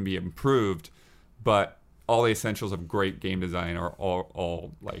yes, it can be improved, but all the essentials of great game design are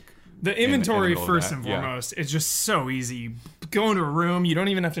all like the inventory in the first and foremost. It's just so easy. You go into a room, you don't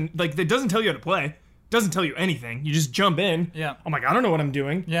even have to like. It doesn't tell you how to play. Doesn't tell you anything. You just jump in. Yeah. I'm like, I don't know what I'm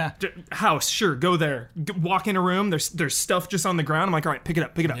doing. Yeah. House, sure, go there. Walk in a room. There's stuff just on the ground. I'm like, all right, pick it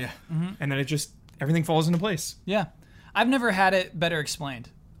up. Yeah. Mm-hmm. And then it just everything falls into place. Yeah. I've never had it better explained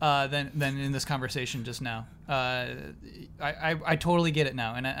than in this conversation just now. I totally get it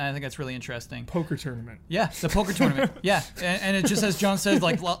now, and I think that's really interesting. Poker tournament. Yeah, the poker tournament. Yeah, and it just, as John says,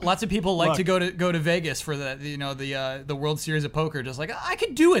 like lots of people like to go to Vegas for the World Series of Poker. Just like, I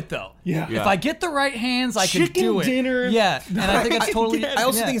could do it though. Yeah. If I get the right hands, I could Chicken do it. dinner. Yeah, and I think it's totally. I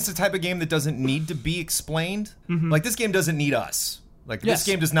also think it's the type of game that doesn't need to be explained. Like this game doesn't need us. Like this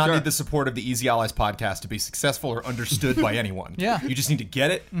game does not need the support of the Easy Allies podcast to be successful or understood by anyone. Yeah. You just need to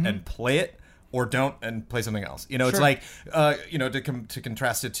get it and play it, or don't and play something else. It's like, to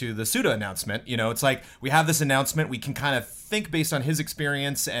contrast it to the Suda announcement, it's like we have this announcement, we can kind of think based on his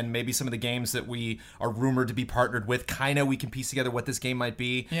experience and maybe some of the games that we are rumored to be partnered with, we can piece together what this game might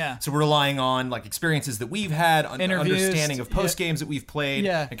be. Yeah. So we're relying on like experiences that we've had, understanding of post games that we've played,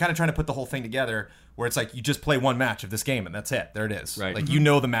 and kind of trying to put the whole thing together. Where it's like you just play one match of this game and that's it. There it is. Right. Like you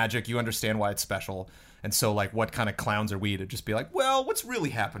know the magic, you understand why it's special, and so like what kind of clowns are we to just be like, well, what's really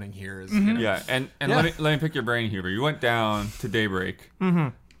happening here is Yeah, and let me pick your brain, Huber. You went down to Daybreak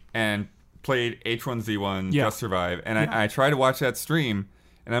and played H1Z1 Just Survive, and I tried to watch that stream,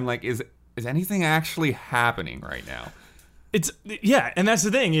 and I'm like, is anything actually happening right now? And that's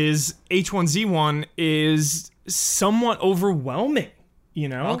the thing is H1Z1 is somewhat overwhelming,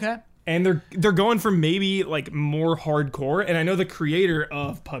 Okay. And they're going for maybe like more hardcore. And I know the creator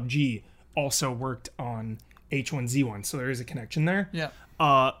of PUBG also worked on H1Z1, so there is a connection there. Yeah.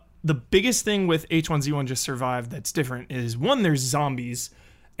 The biggest thing with H1Z1 Just Survive that's different is, one, there's zombies,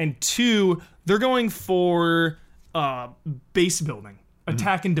 and two, they're going for base building,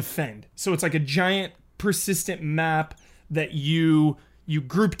 attack and defend. So it's like a giant persistent map that you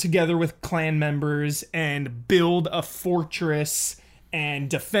group together with clan members and build a fortress and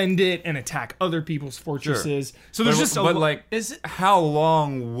defend it and attack other people's fortresses. Sure. So there's how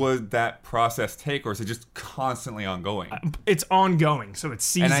long would that process take, or is it just constantly ongoing? It's ongoing, so it's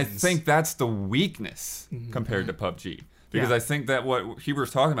seasons. And I think that's the weakness compared to PUBG. Because I think that what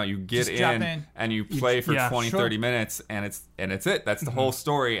Huber's talking about, you get in and you play for 30 minutes and it's it. That's the whole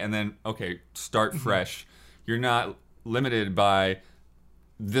story, and then start fresh. You're not limited by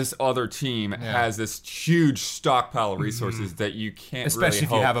this other team has this huge stockpile of resources that you can't especially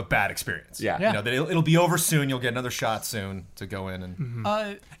really if you have a bad experience. That it'll be over soon, you'll get another shot soon to go in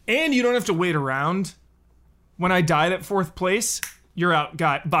and and you don't have to wait around. When I died at 4th place, you're out,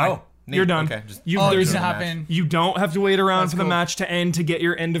 bye. You're done. Okay, you don't have to wait around for the match to end to get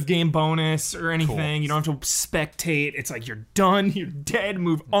your end of game bonus or anything. Cool. You don't have to spectate. It's like you're done, you're dead,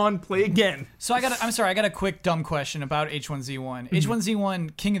 move on, play again. So I got a quick dumb question about H1Z1.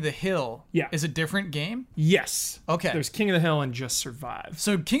 H1Z1 King of the Hill is a different game? Yes. Okay. There's King of the Hill and Just Survive.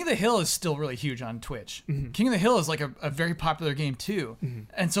 So King of the Hill is still really huge on Twitch. King of the Hill is like a very popular game too.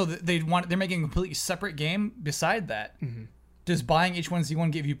 And so they're making a completely separate game beside that. Does buying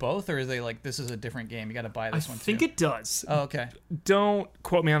H1Z1 give you both, or is they like, this is a different game, you got to buy this one too? I think it does. Oh, okay. Don't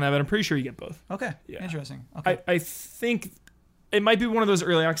quote me on that, but I'm pretty sure you get both. Okay. Yeah. Interesting. Okay. I think it might be one of those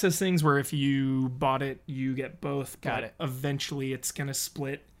early access things where if you bought it, you get both. Got it. Eventually, it's gonna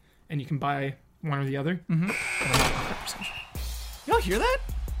split, and you can buy one or the other. Y'all hear that?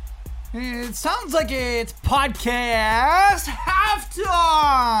 It sounds like it's podcast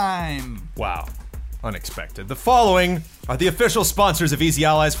halftime. Wow. Unexpected. The following are the official sponsors of Easy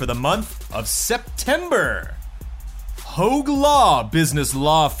Allies for the month of September. Hogue Law Business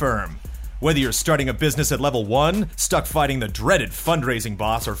Law Firm. Whether you're starting a business at level 1, stuck fighting the dreaded fundraising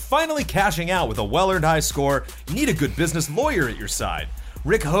boss, or finally cashing out with a well-earned high score, you need a good business lawyer at your side.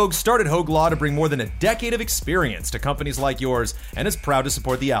 Rick Hogue started Hogue Law to bring more than a decade of experience to companies like yours and is proud to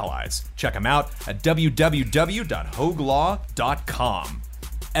support the Allies. Check him out at www.hoaglaw.com.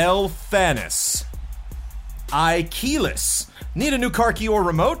 Elfanis. iKeyless. Need a new car key or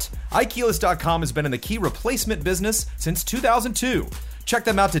remote? iKeyless.com has been in the key replacement business since 2002. Check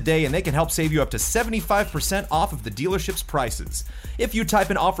them out today and they can help save you up to 75% off of the dealership's prices. If you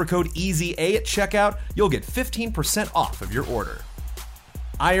type in offer code EASY-A at checkout, you'll get 15% off of your order.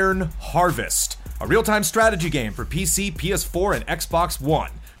 Iron Harvest, a real-time strategy game for PC, PS4, and Xbox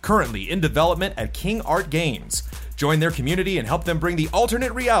One, currently in development at King Art Games. Join their community and help them bring the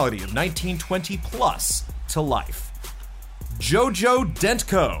alternate reality of 1920 plus to life. Jojo Dent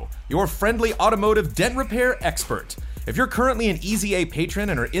Co., your friendly automotive dent repair expert. If you're currently an EZA patron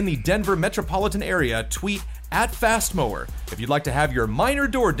and are in the Denver metropolitan area, tweet @FastMower if you'd like to have your minor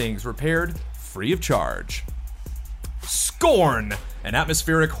door dings repaired free of charge. Scorn, an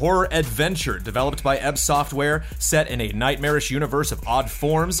atmospheric horror adventure developed by Ebb Software, set in a nightmarish universe of odd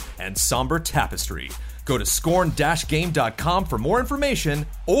forms and somber tapestry. Go to scorn-game.com for more information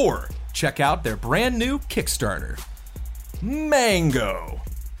or check out their brand new Kickstarter. Mango.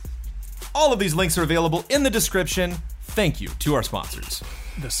 All of these links are available in the description. Thank you to our sponsors.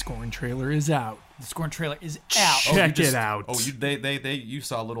 The Scorn trailer is out. The Scorn trailer is out. Check it out. Oh, you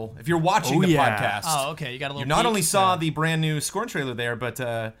saw a little. If you're watching the podcast, okay, you got a little. You not only saw the brand new Scorn trailer there, but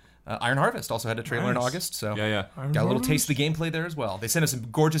Iron Harvest also had a trailer in August. So yeah. Got a little taste of the gameplay there as well. They sent us some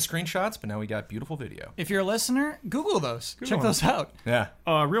gorgeous screenshots, but now we got beautiful video. If you're a listener, Google those. Check those out. Yeah.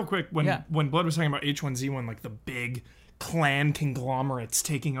 Real quick, when Blood was talking about H1Z1, like the big clan conglomerates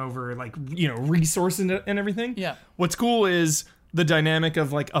taking over, like, you know, resources and everything. Yeah. What's cool is the dynamic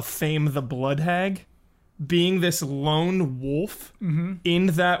of like a Fame the Blood Hag being this lone wolf in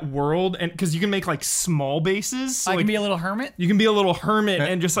that world, and because you can make like small bases. So, I can be a little hermit. You can be a little hermit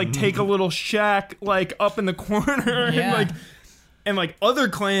and just like take a little shack like up in the corner and like other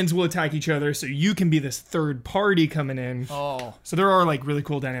clans will attack each other, so you can be this third party coming in. Oh. So there are like really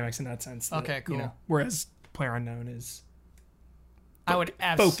cool dynamics in that sense. Okay, cool. You know, whereas PlayerUnknown is I would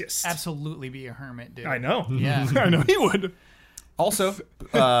focused. Absolutely be a hermit, dude. I know. Yeah. I know he would. Also,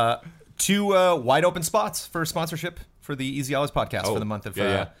 2 wide open spots for sponsorship for the Easy Allies podcast for the month of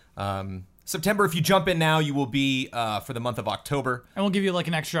September. If you jump in now, you will be for the month of October. And we'll give you like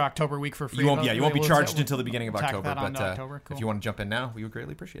an extra October week for free. You won't be charged until the beginning of October. But October. Cool. If you want to jump in now, we would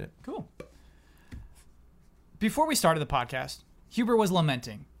greatly appreciate it. Cool. Before we started the podcast, Huber was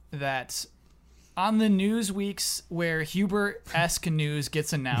lamenting that on the news weeks where Huber-esque news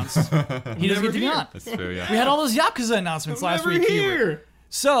gets announced, he doesn't get to be on. That's true, yeah. We had all those Yakuza announcements last week, here. Huber.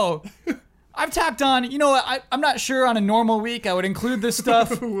 So, I've tacked on, you know what, I'm not sure on a normal week I would include this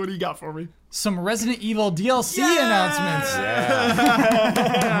stuff. What do you got for me? Some Resident Evil DLC announcements.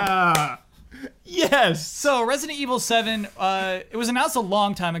 Yeah. Yes. So, Resident Evil 7, it was announced a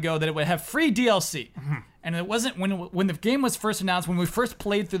long time ago that it would have free DLC. And it wasn't, when the game was first announced, when we first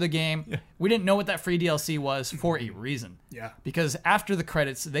played through the game, we didn't know what that free DLC was for a reason. Yeah. Because after the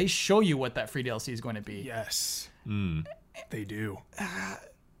credits, they show you what that free DLC is going to be. Yes. They do.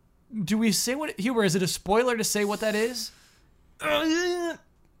 Do we say what, Huber, is it a spoiler to say what that is? I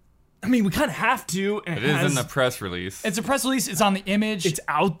mean, we kind of have to. It is in the press release. It's a press release. It's on the image. It's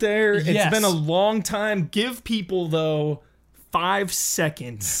out there. Yes. It's been a long time. Give people, though, 5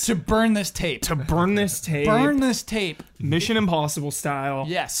 seconds to burn this tape. Burn this tape. Burn this tape. Mission Impossible style.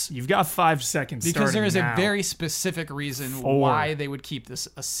 Yes. You've got 5 seconds. Because there is now. a very specific reason 4, why they would keep this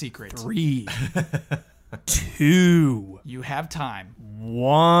a secret. 3, 2. You have time.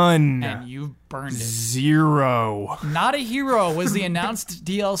 1. And you've burned it. 0. Not a Hero was the announced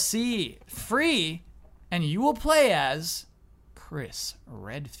DLC. Free. And you will play as Chris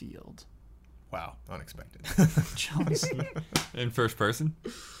Redfield. Wow, unexpected. Jones. In first person?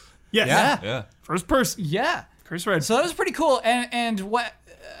 Yes. Yeah. First person. Yeah. Chris Redfield. So that was pretty cool. And what,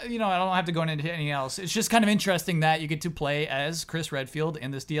 you know, I don't have to go into anything else. It's just kind of interesting that you get to play as Chris Redfield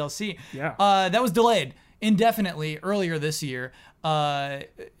in this DLC. Yeah. That was delayed indefinitely earlier this year,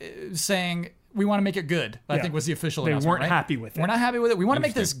 saying we want to make it good, I think was the official announcement. They weren't right? happy with it. We're not happy with it. We want to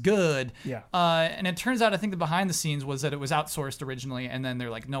make this good. Yeah. And it turns out, I think the behind the scenes was that it was outsourced originally, and then they're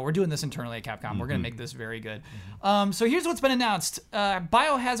like, no, we're doing this internally at Capcom. We're going to make this very good. So here's what's been announced.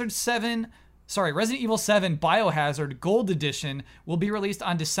 Resident Evil 7 Biohazard Gold Edition will be released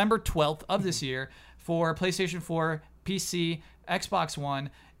on December 12th of this year for PlayStation 4, PC, Xbox One.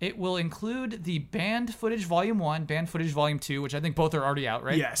 It will include the banned footage Volume 1, banned footage Volume 2, which I think both are already out,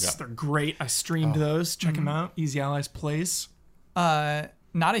 right? Yes, they're great. I streamed those. Check them out. Easy Allies Plays. Not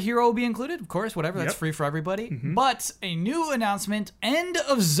a Hero will be included, of course, whatever. That's free for everybody. But a new announcement, End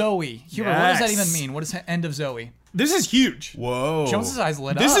of Zoe. Huber, what does that even mean? What is End of Zoe? This is huge. Whoa. Jones's eyes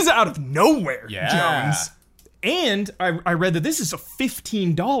lit up. This is out of nowhere, Yeah. Jones. And I read that this is a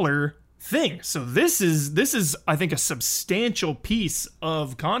 $15 thing. So this is I think a substantial piece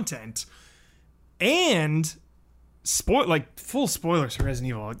of content. And full spoilers for Resident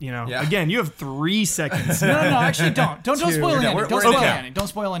Evil, Again, you have 3 seconds. No, actually don't. Don't spoil an ending. Don't spoil an okay. ending. Don't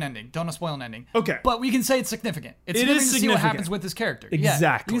spoil an ending. Don't spoil an ending. Okay. But we can say it's significant. It's It significant is to see what significant. happens with this character.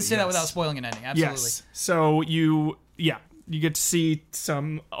 Exactly, You can say that yes. without spoiling an ending. Absolutely. Yes. So you get to see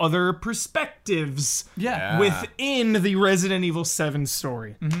some other perspectives Yeah. within the Resident Evil 7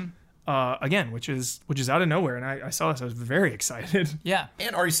 story. Again, which is out of nowhere, and I saw this. I was very excited. Yeah.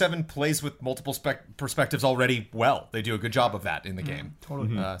 And RE7 plays with multiple perspectives already well. They do a good job of that in the game.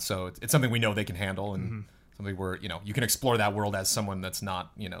 Totally. So it's something we know they can handle, and something where you can explore that world as someone that's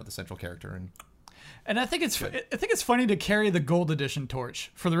not the central character. And I think it's funny to carry the gold edition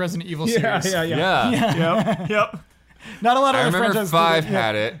torch for the Resident Evil series. Yeah. Yep. Not a lot of I other remember franchises. 5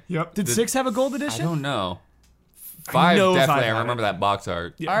 had it. Yep. Did 6 have a gold I edition? don't know. 5 know definitely. 5 had I remember that box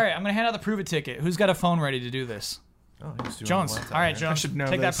art. All right, I'm gonna hand out the prove it ticket. Who's got a phone ready to do this? Jones. All right, Jones. should know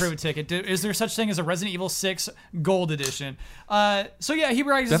take this. that prove it ticket. Is there such thing as a Resident Evil 6 Gold Edition? So yeah, he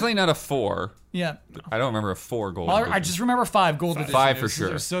writes. Definitely not a 4. Yeah. I don't remember a 4 gold. I just remember 5 Gold Edition. 5 for It was- sure.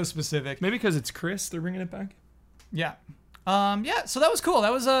 It was so specific. Maybe because it's Chris, they're bringing it back. Yeah. Yeah, so that was cool.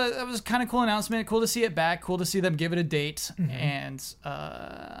 That was kind of cool announcement. Cool to see it back. Cool to see them give it a date. And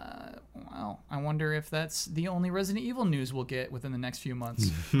well, I wonder if that's the only Resident Evil news we'll get within the next few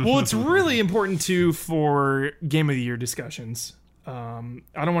months. Well, it's really important too for Game of the Year discussions. I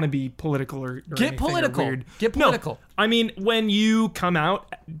don't want to be political or Get anything political. Or weird. Get political. No, I mean, when you come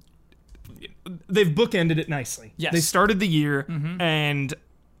out, they've bookended it nicely. Yes. They started the year, and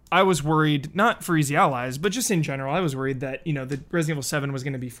I was worried, not for Easy Allies, but just in general, I was worried that the Resident Evil 7 was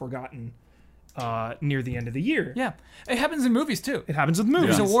going to be forgotten near the end of the year. Yeah. It happens in movies too. It happens with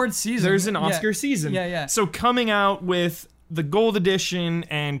movies. There's award season. There's an Oscar season. Yeah. So coming out with the Gold Edition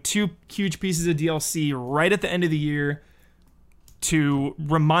and 2 huge pieces of DLC right at the end of the year to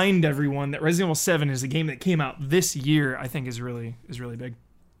remind everyone that Resident Evil 7 is a game that came out this year, I think is really big.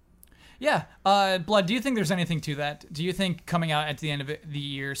 Yeah. Blood, do you think there's anything to that? Do you think coming out at the end of the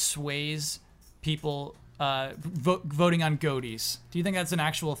year sways people voting on GOTYs? Do you think that's an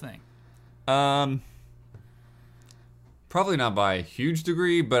actual thing? Probably not by a huge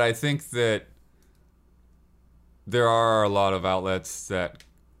degree, but I think that there are a lot of outlets that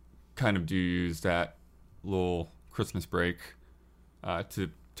kind of do use that little Christmas break to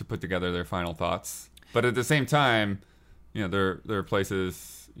put together their final thoughts. But at the same time, there are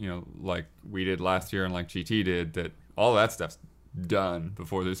places, like we did last year and like GT did, that all that stuff's done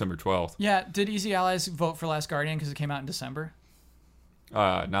before December 12th. Yeah. Did Easy Allies vote for Last Guardian because it came out in December?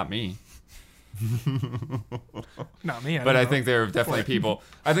 Not me. Not me. But I think there are definitely people.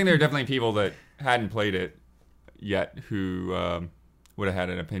 I think there are definitely people that hadn't played it yet who would have had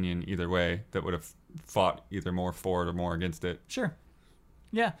an opinion either way, that would have fought either more for it or more against it. Sure.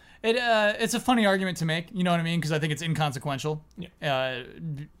 Yeah. It's a funny argument to make. You know what I mean? Because I think it's inconsequential. Yeah.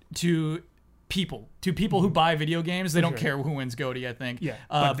 To people who buy video games, they don't care who wins GOTY. I think. Yeah.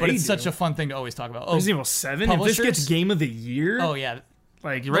 But it's such a fun thing to always talk about. Oh, Resident Evil 7. If publishers? this gets Game of the Year, Oh yeah.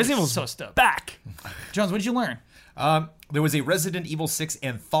 like Resident Evil's so stoked. back. Jones, what did you learn? There was a Resident Evil 6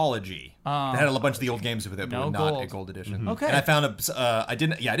 anthology that had a bunch of the old games with it, but No not gold. a gold edition. Okay. And I found I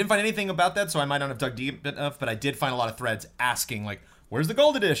didn't find anything about that, so I might not have dug deep enough, but I did find a lot of threads asking like, "Where's the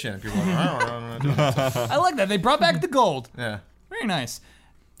gold edition?" And people were like, I don't know. I like that they brought back the gold. Yeah. Very nice.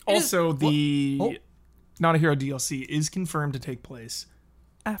 Also, the Oh. Not a Hero DLC is confirmed to take place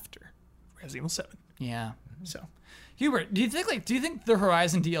after Resident Evil 7. Yeah. So Hubert, do you think the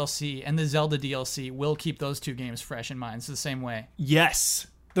Horizon DLC and the Zelda DLC will keep those two games fresh in minds the same way? yes,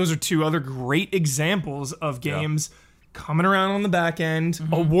 those are 2 other great examples of games coming around on the back end,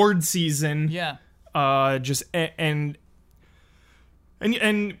 award season. Yeah. Just and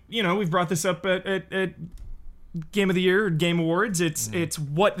we've brought this up at Game of the Year, Game Awards. It's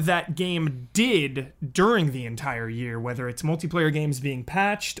what that game did during the entire year, whether it's multiplayer games being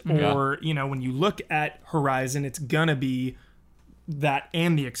patched or when you look at Horizon, it's gonna be that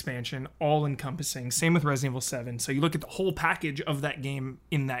and the expansion all encompassing. Same with Resident Evil 7. So you look at the whole package of that game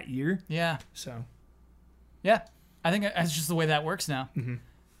in that year. Yeah. So Yeah. I think that's just the way that works now. Mm-hmm.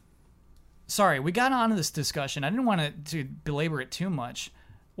 Sorry, we got onto this discussion. I didn't want to belabor it too much.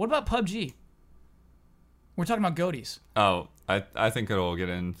 What about PUBG? We're talking about GOTYs. Oh, I think it'll get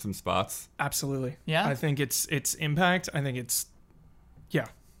in some spots. absolutely, Yeah? I think it's impact. I think it's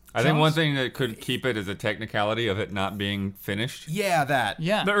I think one thing that could keep it is a technicality of it not being finished. Yeah, that.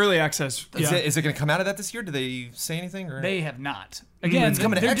 Yeah. The early access. Is it going to come out of that this year? Do they say anything? Or? They have not. Again, it's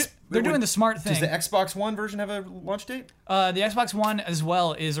coming to they're doing the smart thing. Does the Xbox One version have a launch date? The Xbox One as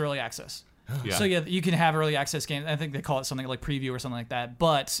well is early access. Yeah. So yeah, you can have early access games. I think they call it something like preview or something like that.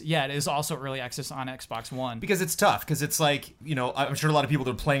 But yeah, it is also early access on Xbox One. Because it's tough. Because it's like, I'm sure a lot of people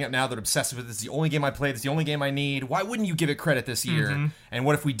that are playing it now that are obsessed with it. It's the only game I played. It's the only game I need. Why wouldn't you give it credit this year? And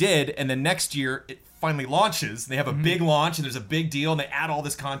what if we did? And then next year it finally launches. They have a big launch and there's a big deal and they add all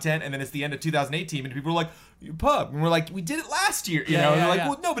this content. And then it's the end of 2018 and people are like, pub. And we're like, we did it last year. And they're like,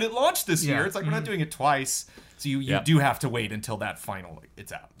 well, no, but it launched this year. It's like, we're not doing it twice. So you do have to wait until that final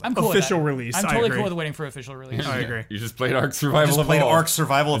it's out. I'm cool official with that. release. I'm totally cool with waiting for official release. I agree. You just played Ark Survival just Evolved. played Ark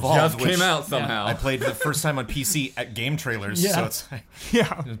Survival Evolved. Just came out somehow. I played the first time on PC at game trailers. So it's like,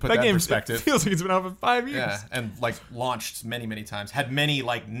 put that in perspective. Feels like it's been out for 5 years. Yeah, and like launched many times. Had many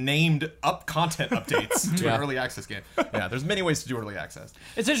like named up content updates to an early access game. Yeah, there's many ways to do early access.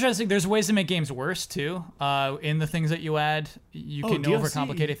 It's interesting. There's ways to make games worse too. In the things that you add, you can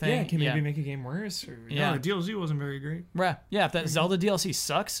overcomplicate a thing. Yeah, can maybe make a game worse. Or, Yeah. No, the DLC wasn't very great. Right. Yeah, if that Zelda DLC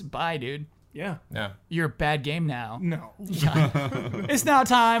sucks, bye, dude. Yeah. Yeah. You're a bad game now. No. It's now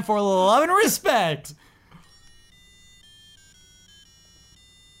time for love and respect.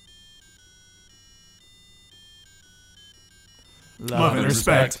 Love and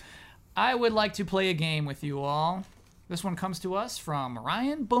respect. I would like to play a game with you all. This one comes to us from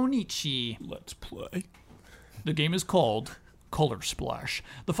Ryan Bonici. Let's play. The game is called Color Splash.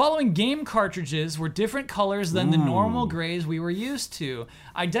 The following game cartridges were different colors than the normal grays we were used to.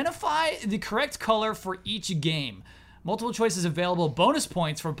 Identify the correct color for each game. Multiple choices available. Bonus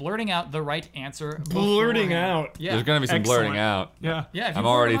points for blurting out the right answer. Blurting out. Yeah. There's going to be some Excellent. blurting out. Yeah. Yeah. if you I'm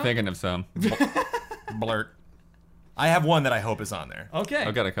blurt already them out- thinking of some. Blurt. I have one that I hope is on there. Okay.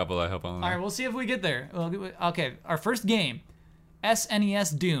 I've got a couple I hope on. All right, we'll see if we get there. Okay, our first game,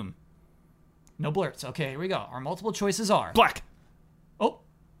 SNES Doom. No blurts. Okay, here we go. Our multiple choices are Black. Oh,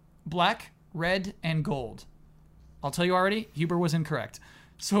 black, red, and gold. I'll tell you already, Huber was incorrect.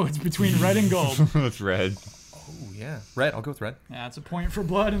 So it's between red and gold. It's red. Oh yeah, red. I'll go with red. Yeah, it's a point for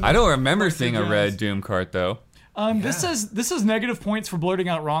blood. And I don't remember point for seeing a Jones. red Doom cart though. This says negative points for blurting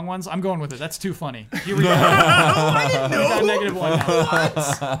out wrong ones. I'm going with it. That's too funny. Here we go. I didn't know. Got negative one.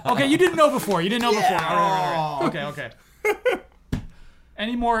 What? Okay, you didn't know before. You didn't know before. All right. Okay.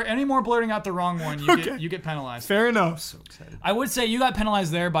 Any more blurting out the wrong one, you get penalized. Fair enough. So excited. I would say you got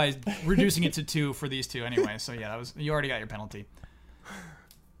penalized there by reducing it to 2 for these two anyway. So yeah, you already got your penalty.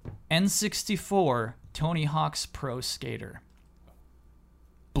 N64 Tony Hawk's Pro Skater.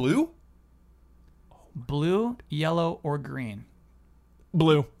 Blue. Blue, yellow, or green?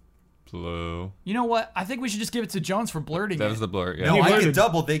 Blue. Blue. You know what? I think we should just give it to Jones for blurting That it. was the blur. Yeah. No, I blurted. get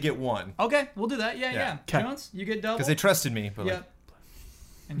double. They get one Okay, we'll do that. Yeah. Yeah. 'Kay. Jones, you get double. because they trusted me. But Yep.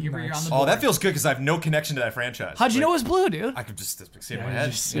 And Huber, you're on the oh, board. that feels good because I have no connection to that franchise. How'd you Like, know it was blue, dude? I could just see it in my you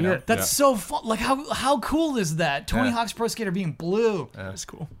head. just You see know? it. That's so fun. Like, how cool is that? Tony Yeah. Hawk's Pro Skater being blue. That's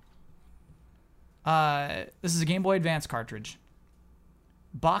cool. This is a Game Boy Advance cartridge.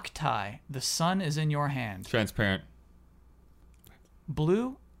 Boktai, the sun is in your hand. Transparent.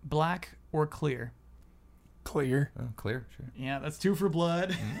 Blue, black, or clear? Clear. Oh, clear. Sure. Yeah, that's 2 for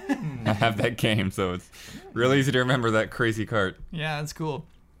blood. I have that game, so it's real easy to remember that crazy cart. Yeah, that's cool.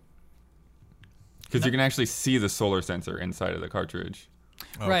 Because you can actually see the solar sensor inside of the cartridge.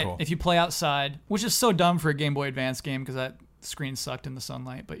 Oh, right, cool. if you play outside, which is so dumb for a Game Boy Advance game because that screen sucked in the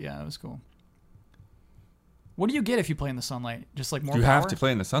sunlight, but yeah, it was cool. What do you get if you play in the sunlight? Just like more You power? have to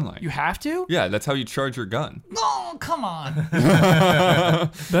play in the sunlight. You have to? Yeah, that's how you charge your gun. Oh, come on.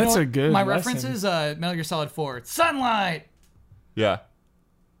 That's a good My lesson. reference is Metal Gear Solid 4. Sunlight! Yeah.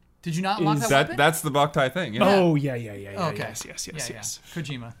 Did you not unlock that weapon? That's the Boktai thing. Yeah. Oh, yeah. Okay. Yes. Yeah.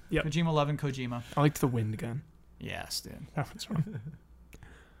 Kojima. Yep. Kojima loving Kojima. I liked the wind gun. Yes, dude. That was wrong.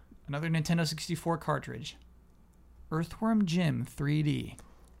 Another Nintendo 64 cartridge. Earthworm Jim 3D.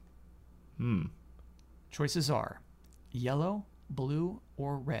 Choices are yellow, blue,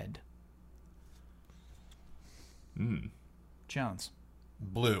 or red. Jones.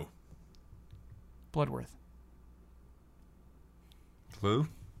 Blue. Bloodworth. Blue?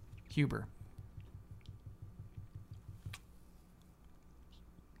 Huber.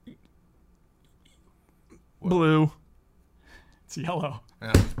 Blue. It's yellow.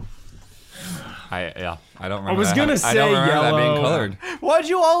 Yeah. I don't remember. I was gonna I don't say remember that being yellow. colored. Why'd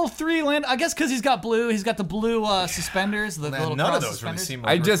you all three land? I guess because he's got blue. He's got the blue suspenders. The little None cross of those really suspenders. seem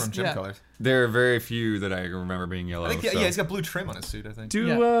I like just- from gym yeah. colors. There are very few that I remember being yellow. I think so. yeah, he's got blue trim on his suit. I think.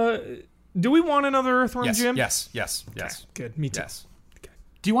 Do we want another Earthworm yes, Jim? yes. Good. Me too. Yes.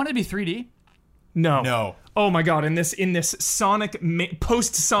 Do you want it to be 3D? No. No. Oh my god! In this Sonic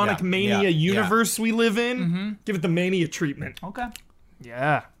post Sonic Mania universe we live in, give it the Mania treatment. Okay.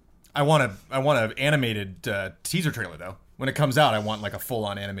 Yeah. I want an animated teaser trailer though. When it comes out, I want like a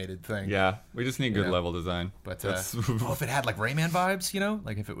full-on animated thing. Yeah, we just need good level design. But if it had like Rayman vibes,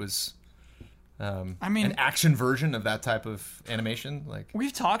 like if it was, an an action version of that type of animation, like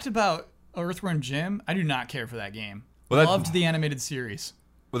we've talked about Earthworm Jim. I do not care for that game. Well, Loved the animated series.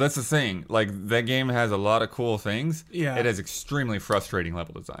 Well, that's the thing. Like, that game has a lot of cool things. Yeah. It has extremely frustrating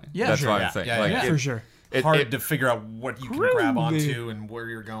level design. Yeah, that's sure. what I'm saying. Yeah, like, yeah. For sure. hard to figure out what you can grab onto and where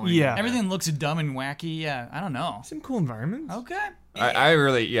you're going. Yeah. Everything looks dumb and wacky. Yeah, I don't know. Some cool environments. Okay. I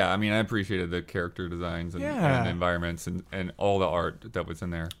really, I mean, I appreciated the character designs and, Yeah. and environments and all the art that was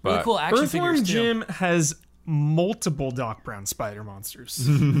in there. Really But cool action Earthworm figures too. Jim has multiple Doc Brown spider monsters.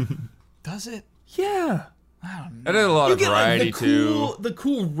 Does it? Yeah. it had a lot You of get variety like too. the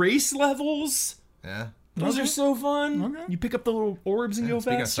cool race levels. Yeah. Those are so fun. Okay. You pick up the little orbs and go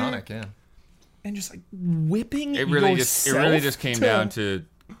Speaking faster. of Sonic, yeah. And just like whipping It really yourself just came down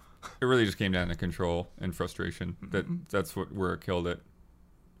to control and frustration. That's where it killed it.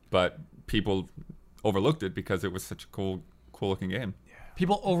 But people overlooked it because it was such a cool looking game.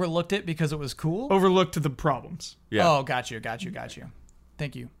 People overlooked it because it was cool. overlooked the problems. Yeah. Oh, got you.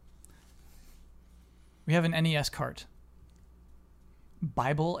 Thank you. We have an NES cart.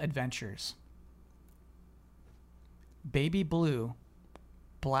 Bible Adventures. Baby blue,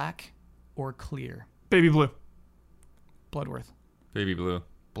 black, or clear? Baby Blue. Bloodworth. Baby Blue.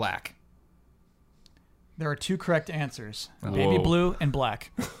 Black. There are two correct answers. Baby Whoa. blue and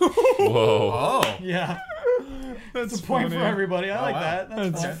black. Whoa. Oh. Yeah. That's a point for everybody. I like that.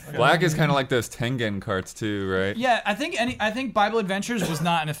 That's fun. Black is kind of like those Tengen carts too, right? Yeah, I think Bible Adventures was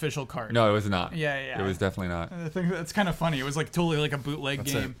not an official cart. No, it was not. Yeah. It was definitely not. I think that's kind of funny. It was like totally like a bootleg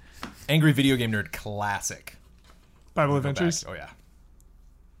game. Angry Video Game Nerd classic. Bible Go Adventures. back. Oh yeah.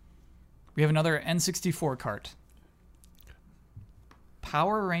 We have another N64 cart.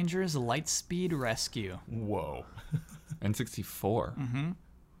 Power Rangers Lightspeed Rescue. Whoa. N64.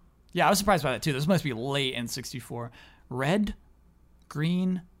 Yeah, I was surprised by that too. This must be late N64. Red,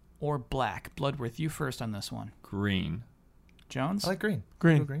 green, or black? Bloodworth, you first on this one. Green. Jones? I like green.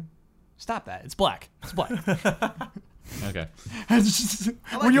 Green. Go green. Stop that. It's black. It's black. Okay.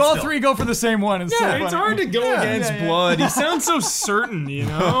 When you all three go for the same one, it's so Yeah, it's funny. hard to go against Blood. He sounds so certain, you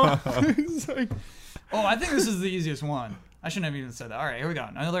know? It's like, Oh, I think this is the easiest one. I shouldn't have even said that. All right, here we go.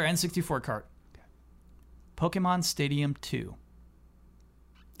 Another N64 cart. Pokemon Stadium 2.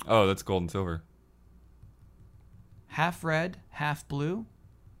 Oh, that's gold and silver. Half red, half blue.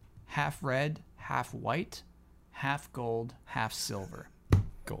 Half red, half white. Half gold, half silver.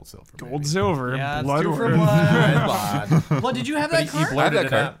 Gold, silver. gold, silver, Yeah, blood. it's 2 for orb. blood. Blood, did you have that He cart? blurted I have that it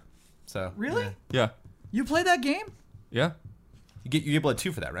card. out. So Really? Yeah. You played that game? Yeah. you get blood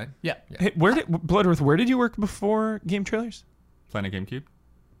 2 for that, right? Yeah. Hey, Bloodworth, where did you work before Game Trailers? Planet GameCube.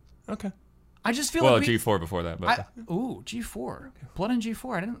 Okay. I just feel Well, like G4 before that, but G4. Blood and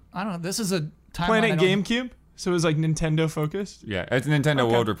G4. I don't know. This is a timeline. Planet I don't- GameCube? So it was like Nintendo focused? yeah, it's Nintendo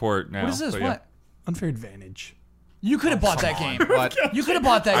World Report now. What is this? but What? Unfair advantage. You could have bought that game. What? You could have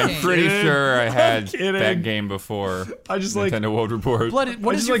bought that I'm game. pretty sure I had kidding. that game before I just like Nintendo World Report. Blood,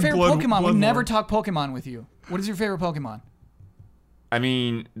 what I is just your like favorite Blood- Pokemon? We Bloodborne. never talk Pokemon with you. What is your favorite Pokemon? I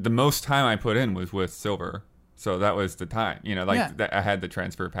mean, the most time I put in was with Silver. So that was the time. You know, like Yeah. that I had the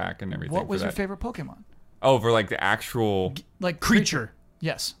transfer pack and everything. What was for your that. favorite Pokemon? Oh, for like the actual Like creature.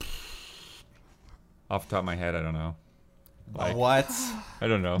 Yes. off the top of my head, I don't know. Like, What? I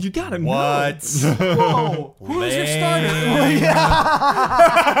don't know. You gotta know. What? Whoa. Who was your starter?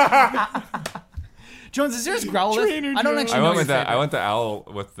 Jones, is yours Growlithe? Trainer I don't Jones. actually I know went your with that. I favorite. went the owl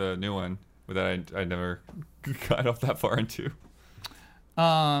with the new one, but that I never got off that far into.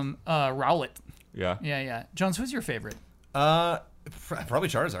 Rowlet. Yeah. Yeah. Jones, who's your favorite? Probably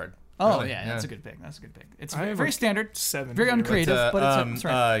Charizard. Oh, Really, yeah, that's a good pick. It's I have very a standard. 7. Very uncreative, but it's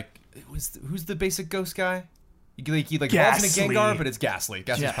right. Who's the basic ghost guy? He like Ghastly. evolves into Gengar, but it's Ghastly.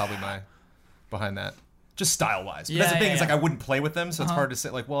 Ghastly's Yeah. probably my behind that. Just style wise. But Yeah, that's the thing. yeah, Is like yeah. I wouldn't play with them, so it's hard to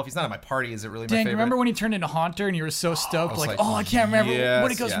say. Like, well, if he's not at my party, is it really my Dang, favorite? remember when he turned into Haunter and you were so stoked? was Like, like, oh, I can't remember yes, what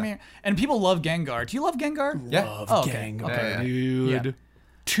he goes from here. And people love Gengar. Do you love Gengar? Yeah. Love Oh, okay. Gengar, Okay. dude. Yeah.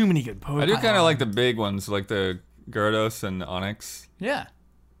 Too many good Pokemon. I do kind of like the big ones, like the Gyarados and Onix. Yeah.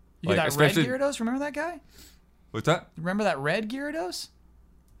 You Like, got that especially- red Gyarados? Remember that guy? What's that? Remember that red Gyarados?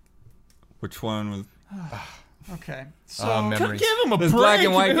 Which one was? Okay. So, memories. Give him a This break. black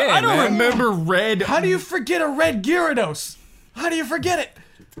and white game, I don't man. remember red. how do you forget a red Gyarados? How do you forget it?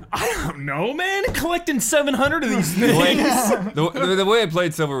 I don't know, man. Collecting 700 of these things. The way I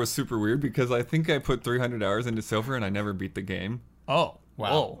played Silver was super weird because I think I put 300 hours into Silver and I never beat the game. Oh.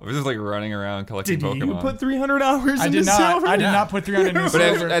 Wow. I was just like running around collecting Did Pokemon. you put 300 hours I into did not. Silver? I did not put 300 into But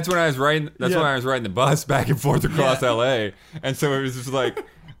Silver. that's when I was riding. That's when I was riding the bus back and forth across LA, and so it was just like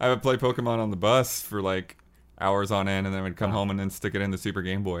I would play Pokemon on the bus for like hours on end, and then I would come home and then stick it in the Super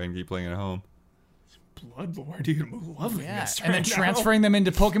Game Boy and keep playing it at home. Bloodlord, dude, I'm loving Yeah, this. and then right now. transferring them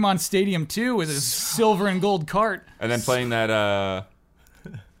into Pokemon Stadium 2 with his silver and gold cart. And then playing that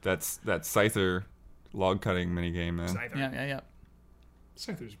that Scyther log cutting mini game, man. Scyther. Yeah.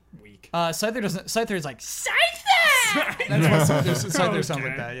 Scyther's weak. Scyther doesn't. Scyther is like Scyther. That's what Scyther sounds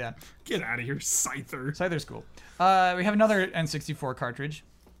like Okay. that. Yeah, Get out of here, Scyther. Scyther's cool. We have another N64 cartridge,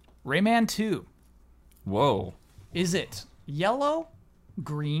 Rayman 2. Whoa. Is it yellow,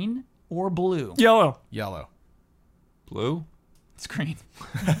 green, or blue? Yellow. Yellow. Blue? It's green.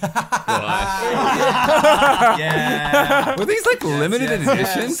 Yeah. Were these like limited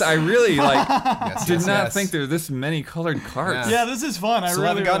editions? I really like did not yes. think there were this many colored cards. Yeah, this is fun. I Still really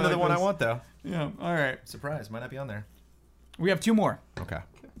haven't gotten to really the like one I this. want though. Yeah. All right. Surprise, might not be on there. We have two more. Okay.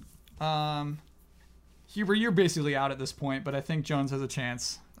 Huber, you're basically out at this point, but I think Jones has a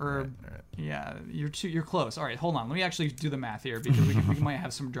chance. Or All right. yeah, you're close. All right, hold on. Let me actually do the math here because we might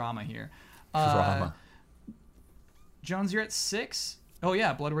have some drama here. Drama. Jones, you're at 6. Oh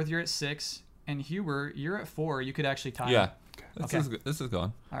yeah, Bloodworth, you're at 6, and Huber, you're at 4. You could actually tie. Yeah. Okay. This is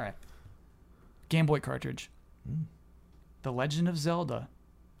gone. All right. Game Boy cartridge. The Legend of Zelda,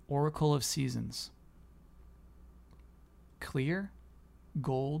 Oracle of Seasons. Clear,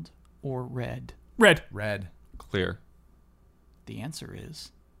 gold, or red? Red. Red. Clear. The answer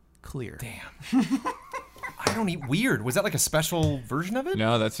is clear. Damn. I don't eat weird. Was that like a special version of it?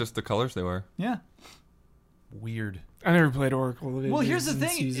 No, that's just the colors they were. Yeah. Weird. I never played Oracle of Well, here's the Ages and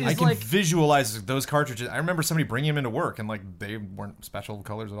thing, Seasons. is I can like- visualize those cartridges. I remember somebody bringing them into work, and like they weren't special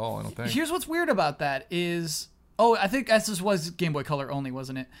colors at all. I don't think. Here's what's weird about that is, I think this was Game Boy Color only,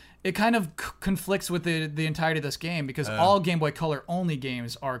 wasn't it? It kind of conflicts with the entirety of this game because all Game Boy Color only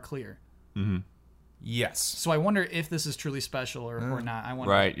games are clear. Yes. So I wonder if this is truly special or not. I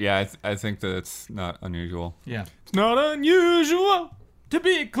wonder. Right. Yeah, I think that it's not unusual. Yeah. It's not unusual. To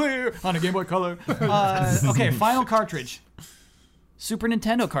be clear, on a Game Boy Color. Okay, final cartridge. Super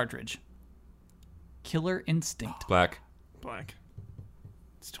Nintendo cartridge. Killer Instinct. Black. Black.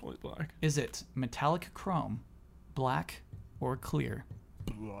 It's totally black. Is it metallic chrome, black, or clear?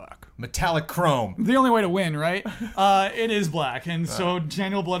 Black. Metallic chrome. The only way to win, right? It is black, and so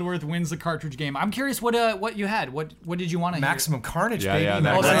Daniel Bloodworth wins the cartridge game. I'm curious what you had. What did you want to Maximum Carnage, Yeah, baby. yeah,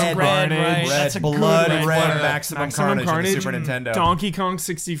 that Oh, that's Red red, Carnage. right? Red, That's a good blood red. red, one. Maximum Carnage in the Super Nintendo. Donkey Kong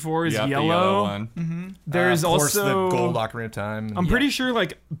 64 is Yep, the yellow. yellow one. There's of course, also the gold Ocarina of Time. I'm pretty sure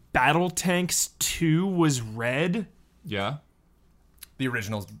like Battle Tanks 2 was red. Yeah. the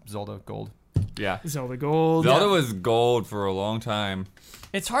original Zelda Gold. Yeah. Zelda Gold. Zelda was gold for a long time.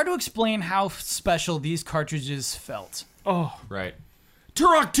 It's hard to explain how special these cartridges felt. Oh, Right.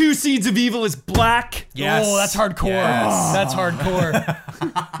 Turok 2 Seeds of Evil is black. Yes. Oh, that's hardcore. Yes. That's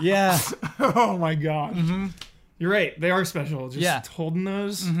hardcore. Yeah. Oh my god. You're right. They are special. Just Yeah. holding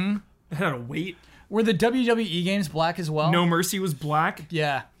those. It had a weight. Were the WWE games black as well? No Mercy was black.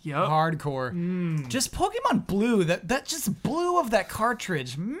 Yeah. Yup. Hardcore. Just Pokemon Blue. That just blue of that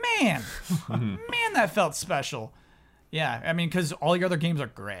cartridge. Man. Man, that felt special. Yeah. I mean, because all your other games are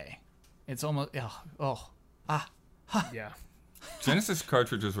gray. It's almost. Yeah. Genesis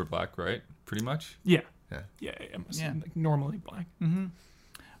cartridges were black, right? Pretty much. Yeah. Yeah. Yeah. Yeah. Like normally black.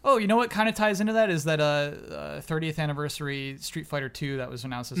 Oh, you know what kind of ties into that is that 30th anniversary Street Fighter 2 that was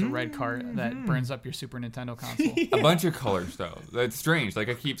announced as a red cart that burns up your Super Nintendo console. A bunch of colors, though. That's strange. Like,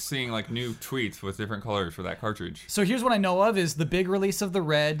 I keep seeing, like, new tweets with different colors for that cartridge. So here's what I know of is the big release of the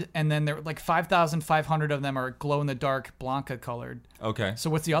red, and then there were like 5,500 of them are glow-in-the-dark Blanca colored. Okay. So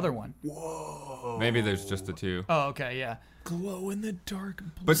what's the other one? Maybe there's just the two. Oh, okay, yeah. Glow in the dark.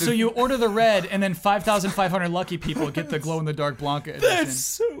 But So you order the red, and then 5,500 lucky people get the glow-in-the-dark Blanca edition. That's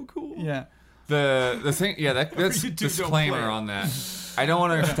so cool. Yeah. the thing, yeah, that's you do, don't disclaimer play it. on that. I don't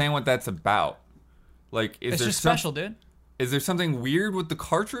understand what that's about. Like, is It's there just special, dude. Is there something weird with the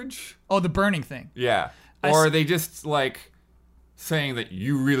cartridge? Oh, the burning thing. Yeah. I Or s- are they just like saying that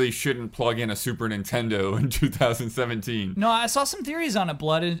you really shouldn't plug in a Super Nintendo in 2017? No, I saw some theories on it,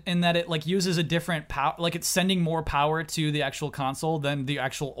 Blood, in that it like uses a different power, like it's sending more power to the actual console than the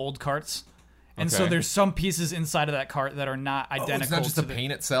actual old carts. And so Okay. there's some pieces inside of that cart that are not identical. Oh, it's not just to the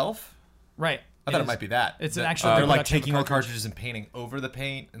paint itself? Right. I thought it is. might be that. It's an That- actual They're like reproduction of taking the old cartridge. cartridges and painting over the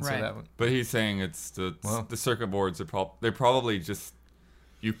paint, and Right. so that one. But he's saying it's Well. the circuit boards are they're probably just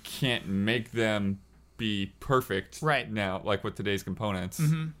you can't make them be perfect right now, like with today's components.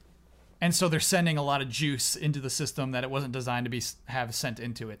 And so they're sending a lot of juice into the system that it wasn't designed to have sent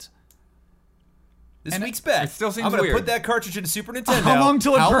into it. This week's bet. It still seems I'm going to weird. put that cartridge into Super Nintendo. How long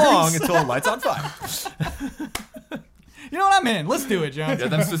till it burns? How long until it lights on fire? You know what I'm in. Let's do it, Jones. Yeah,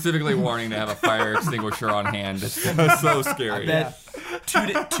 them specifically warning to have a fire extinguisher on hand is so scary. I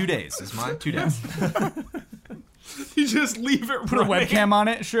bet 2 days is mine. 2 days. You just leave it Put a webcam on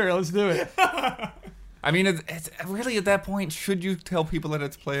it? Sure, let's do it. I mean, it's really at that point, should you tell people that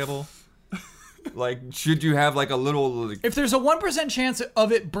it's playable? Like, should you have like a little... Like, if there's a 1% chance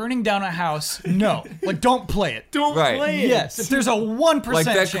of it burning down a house, no. Like, don't play it. Don't play it. Yes, if there's a 1% like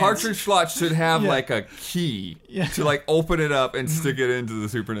that chance. cartridge slot should have like a key to like open it up and stick it into the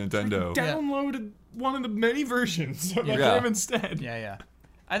Super Nintendo. Download one of the many versions of that Yeah. game instead. Yeah.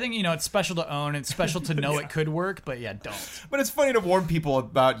 I think, it's special to own. It's special to know it could work, but don't. But it's funny to warn people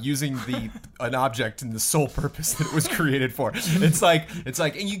about using an object in the sole purpose that it was created for. It's like,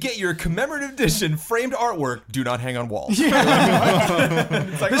 and you get your commemorative edition framed artwork. Do not hang on walls. Yeah.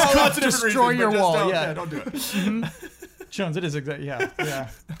 It's like, This could lots of different destroy reasons, your but just wall, don't, yeah. don't do it. Jones, it is exactly. Yeah.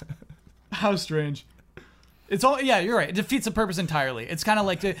 How strange. It's all, you're right. It defeats the purpose entirely. It's kind of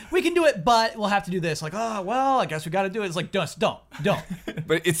like, we can do it, but we'll have to do this. Like, I guess we got to do it. It's like, don't.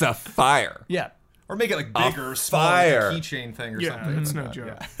 But it's a fire. Yeah. Or make it like bigger, A smaller, fire. like a keychain thing or Yeah, something. it's no joke.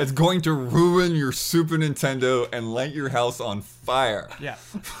 Yeah. It's going to ruin your Super Nintendo and light your house on fire. Yeah.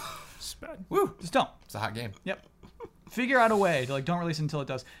 It's bad. Woo. Just don't. It's a hot game. Yep. Figure out a way to don't release it until it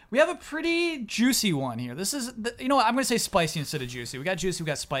does. We have a pretty juicy one here. This is, what, I'm going to say spicy instead of juicy. We got juicy, we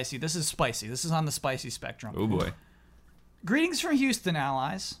got spicy. This is spicy. This is on the spicy spectrum. Oh boy. Greetings from Houston,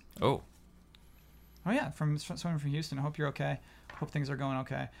 allies. Oh. Oh yeah, from someone from Houston. I hope you're okay. Hope things are going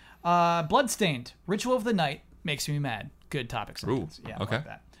okay. Bloodstained, Ritual of the Night makes me mad. Good topic sentence. Yeah, okay. I like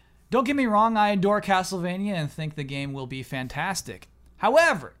that. Don't get me wrong, I adore Castlevania and think the game will be fantastic.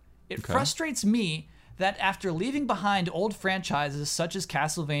 However, it frustrates me that after leaving behind old franchises such as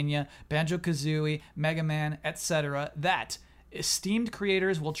Castlevania, Banjo-Kazooie, Mega Man, etc., that esteemed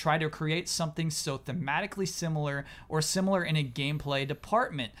creators will try to create something so thematically similar or similar in a gameplay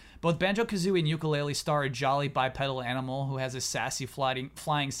department. Both Banjo-Kazooie and Yooka-Laylee star a jolly bipedal animal who has a sassy flying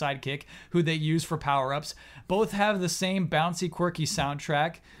sidekick who they use for power-ups. Both have the same bouncy, quirky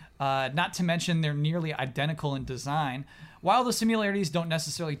soundtrack, not to mention they're nearly identical in design. While the similarities don't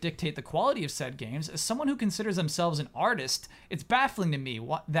necessarily dictate the quality of said games, as someone who considers themselves an artist, it's baffling to me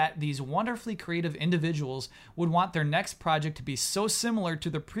that these wonderfully creative individuals would want their next project to be so similar to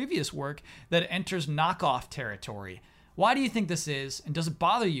the previous work that it enters knockoff territory. Why do you think this is, and does it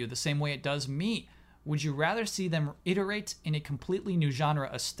bother you the same way it does me? Would you rather see them iterate in a completely new genre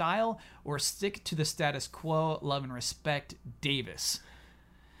of style, or stick to the status quo? Love and respect, Davis.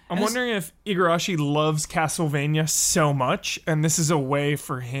 I'm wondering if Igarashi loves Castlevania so much, and this is a way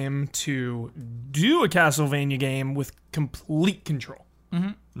for him to do a Castlevania game with complete control.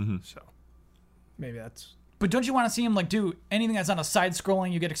 So maybe that's... But don't you want to see him do anything that's on a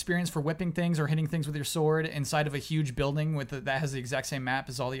side-scrolling? You get experience for whipping things or hitting things with your sword inside of a huge building that has the exact same map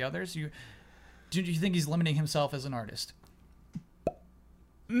as all the others. Do you think he's limiting himself as an artist?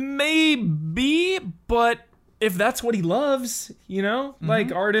 Maybe, but if that's what he loves,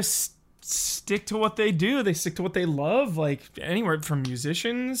 like artists stick to what they do. They stick to what they love, like anywhere from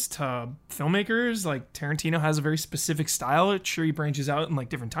musicians to filmmakers. Like Tarantino has a very specific style. Sure, he branches out in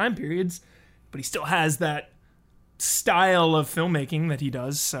different time periods, but he still has that style of filmmaking that he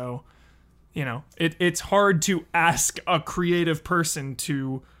does. So, it's hard to ask a creative person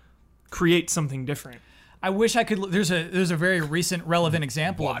to create something different. I wish I could. There's a very recent relevant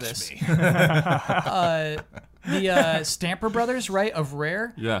example of this. The Stamper Brothers, right, of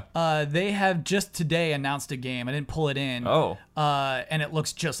Rare. Yeah. They have just today announced a game. I didn't pull it in. Oh. And it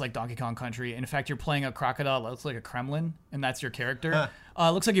looks just like Donkey Kong Country. In fact, you're playing a crocodile that looks like a Kremlin, and that's your character. It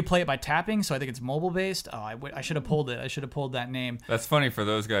looks like you play it by tapping, so I think it's mobile based. Oh, I should have pulled it. I should have pulled that name. That's funny for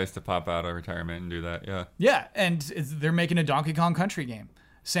those guys to pop out of retirement and do that. Yeah. Yeah, and they're making a Donkey Kong Country game.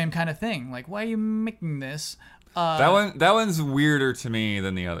 Same kind of thing. Like, why are you making this? That one's weirder to me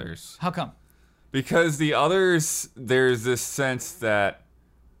than the others. How come? Because the others, there's this sense that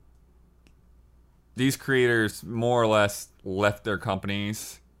these creators more or less left their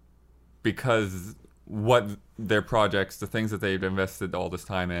companies because what their projects, the things that they've invested all this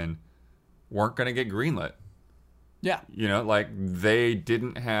time in, weren't going to get greenlit. Yeah. They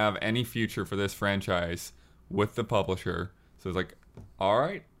didn't have any future for this franchise with the publisher. So it's like, all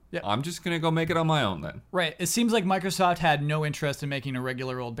right, I'm just going to go make it on my own then. Right. It seems like Microsoft had no interest in making a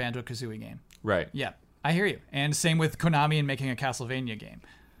regular old Banjo-Kazooie game. Right. Yeah. I hear you. And same with Konami and making a Castlevania game.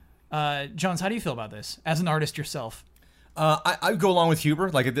 Jones, how do you feel about this as an artist yourself? I go along with Huber.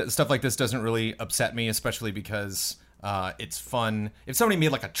 Like stuff like this doesn't really upset me, especially because it's fun. If somebody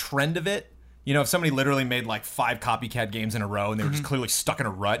made like a trend of it, if somebody literally made like 5 copycat games in a row and they were just clearly stuck in a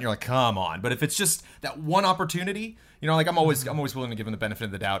rut, and you're like, come on. But if it's just that one opportunity, like I'm always willing to give them the benefit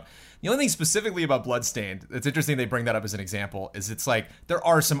of the doubt. The only thing specifically about Bloodstained, it's interesting they bring that up as an example, is it's like there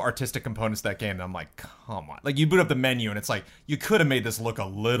are some artistic components to that game that I'm like, come on. Like you boot up the menu and it's like you could have made this look a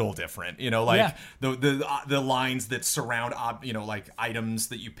little different. The lines that surround like items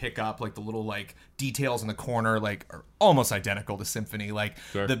that you pick up, like the little like details in the corner, like are almost identical to Symphony. Like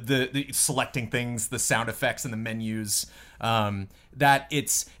sure. the selecting things, the sound effects and the menus. That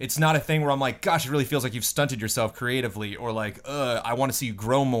it's not a thing where I'm like, gosh, it really feels like you've stunted yourself creatively, or like, I want to see you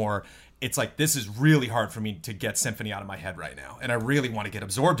grow more. It's like, this is really hard for me to get Symphony out of my head right now, and I really want to get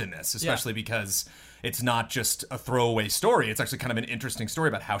absorbed in this, especially because it's not just a throwaway story. It's actually kind of an interesting story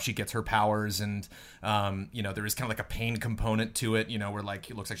about how she gets her powers, and there is kind of like a pain component to it, where like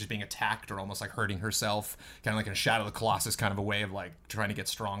it looks like she's being attacked or almost like hurting herself, kind of like in a Shadow of the Colossus kind of a way of like trying to get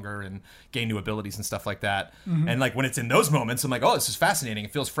stronger and gain new abilities and stuff like that. Mm-hmm. And like when it's in those moments, I'm like, oh, this is fascinating.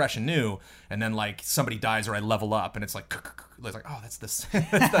 It feels fresh and new. And then like somebody dies or I level up, and it's like, oh, that's the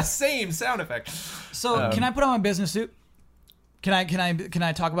same sound effect. So can I put on my business suit? Can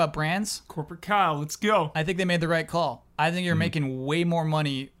I talk about brands? Corporate Kyle, let's go. I think they made the right call. I think you're making way more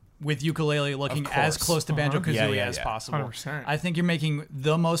money with Ukulele looking as close to Banjo-Kazooie as possible. 100%. I think you're making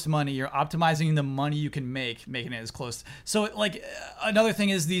the most money. You're optimizing the money you can make, making it as close. So, like, another thing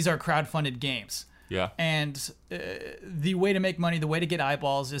is these are crowdfunded games. Yeah. And the way to make money, the way to get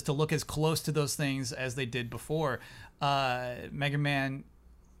eyeballs is to look as close to those things as they did before. Mighty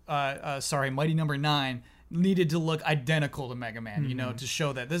Number 9 needed to look identical to Mega Man, to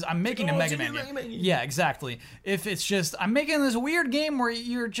show that I'm making a Mega Man game. Yeah, exactly. If it's just I'm making this weird game where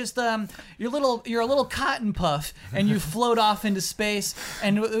you're just you're a little cotton puff and you float off into space,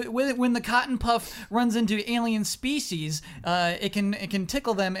 and when the cotton puff runs into alien species, it can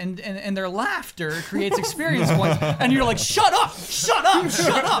tickle them, and their laughter creates experience points, and you're like, shut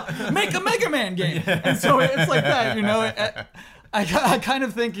up, make a Mega Man game. And so it's like that, I kind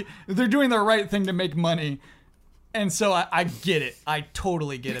of think they're doing the right thing to make money. And so I get it. I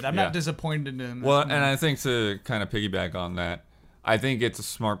totally get it. I'm not disappointed in them. Well, and I think to kind of piggyback on that, I think it's a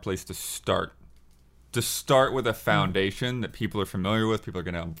smart place to start. To start with a foundation that people are familiar with, people are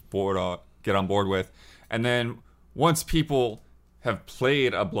going to get on board with. And then once people have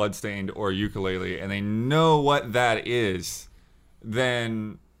played a Bloodstained or a Ukulele and they know what that is,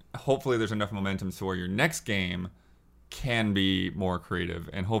 then hopefully there's enough momentum to where your next game can be more creative,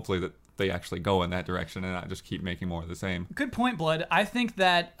 and hopefully that they actually go in that direction and not just keep making more of the same. Good point, Blood. I think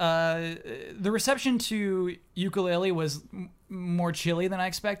that the reception to Ukulele was more chilly than I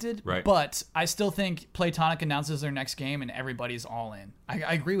expected, right. But I still think Playtonic announces their next game and everybody's all in.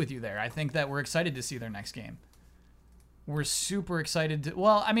 I agree with you there. I think that we're excited to see their next game. We're super excited to...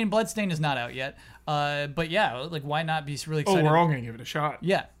 Well, I mean, Bloodstained is not out yet, but yeah, like, why not be really excited? Oh, we're all going to give it a shot.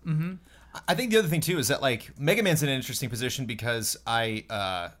 Yeah, mm-hmm. I think the other thing too is that like Mega Man's in an interesting position because I'm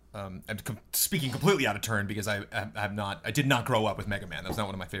speaking completely out of turn because I did not grow up with Mega Man. That was not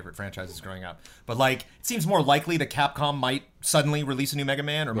one of my favorite franchises growing up. But like it seems more likely that Capcom might suddenly release a new Mega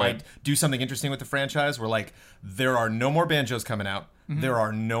Man or might do something interesting with the franchise where like there are no more Banjos coming out. Mm-hmm. There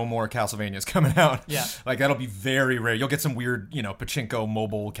are no more Castlevanias coming out. Yeah. Like that'll be very rare. You'll get some weird, pachinko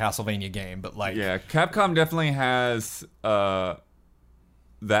mobile Castlevania game, but like Capcom definitely has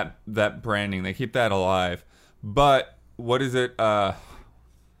that branding. They keep that alive. But what is it? What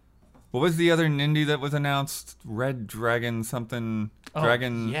was the other Nindy that was announced? Red Dragon something.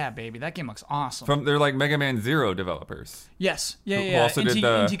 Dragon. Yeah, baby, that game looks awesome. They're like Mega Man Zero developers. Yes. Yeah. Who also did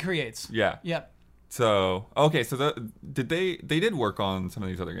Inti Creates. Yeah. Yep. So okay, so they did work on some of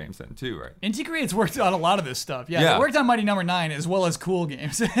these other games then too, right? Inti Creates worked on a lot of this stuff. Yeah. They worked on Mighty Number 9 as well as cool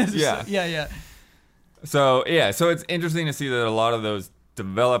games. Yeah. So it's interesting to see that a lot of those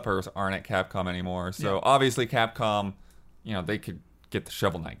developers aren't at Capcom anymore. So obviously Capcom, they could get the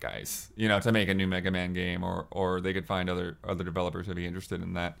Shovel Knight guys, to make a new Mega Man game, or they could find other developers who'd be interested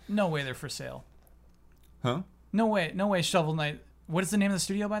in that. No way they're for sale. Huh? No way Shovel Knight. What is the name of the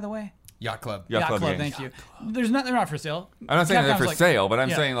studio, by the way? Yacht Club. Yacht Club, thank you. They're not for sale. I'm not saying they're for sale, but I'm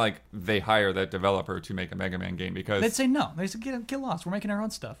saying like they hire that developer to make a Mega Man game because they'd say no. They said get lost. We're making our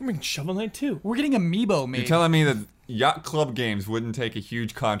own stuff. We're making Shovel Knight too. We're getting Amiibo made. You're telling me that Yacht Club Games wouldn't take a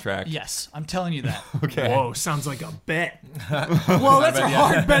huge contract? Yes, I'm telling you that. Okay. Whoa, sounds like a bet. Well, that's a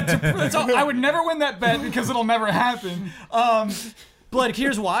hard bet to. I would never win that bet because it'll never happen. Blood,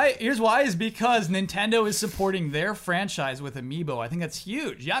 here's why. Is because Nintendo is supporting their franchise with Amiibo. I think that's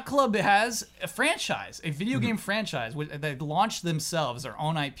huge. Yacht Club has a franchise, a video game franchise. They launched themselves, their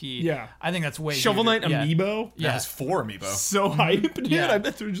own IP. Yeah. I think that's way Shovel Knight Amiibo? Yeah, it has 4 Amiibo. So hype, dude. Yeah. I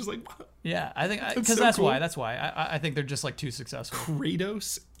bet they're just like, what? Yeah, I think because so that's cool. why. That's why. I think they're just like too successful.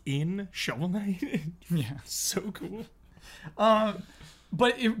 Kratos in Shovel Knight? Yeah. So cool.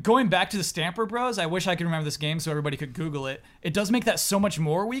 But going back to the Stamper Bros, I wish I could remember this game so everybody could Google it. It does make that so much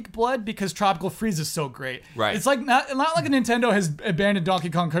more weak blood because Tropical Freeze is so great. Right. It's like not like a Nintendo has abandoned Donkey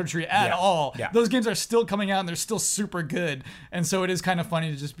Kong Country at all. Yeah. Those games are still coming out and they're still super good. And so it is kind of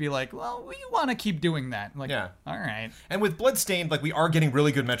funny to just be like, well, we want to keep doing that. Like, Yeah. all right. And with Bloodstained, like we are getting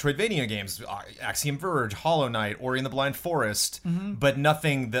really good Metroidvania games, Axiom Verge, Hollow Knight, Ori and the Blind Forest, but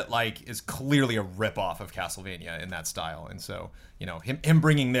nothing that like is clearly a ripoff of Castlevania in that style. And so, you know, him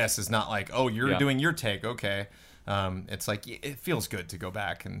bringing this is not like, oh, you're doing your take, okay. It's like it feels good to go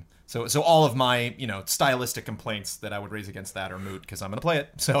back, and so all of my stylistic complaints that I would raise against that are moot because I'm gonna play it.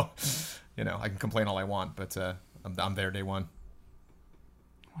 So, I can complain all I want, but I'm there day one.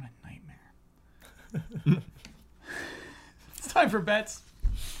 What a nightmare. It's time for bets.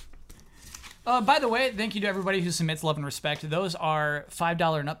 By the way, thank you to everybody who submits love and respect. Those are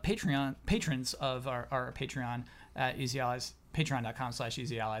 $5 and up patrons of our Patreon at Easy Allies.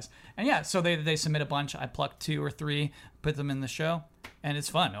 Patreon.com/EasyAllies. And yeah, so they submit a bunch. I pluck 2 or 3, put them in the show, and it's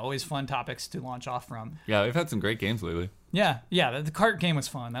fun. Always fun topics to launch off from. Yeah, we've had some great games lately. Yeah. The cart game was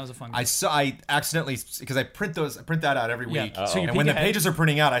fun. That was a fun game. I accidentally, because I print that out every week. So you and when peek the ahead. pages are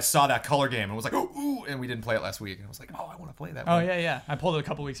printing out, I saw that color game and was like, ooh, and we didn't play it last week. And I was like, oh, I want to play that Oh, one. yeah. I pulled it a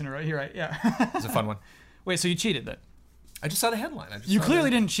couple weeks in a row. You're right, yeah. It was a fun one. Wait, so you cheated then? I just saw the headline. You clearly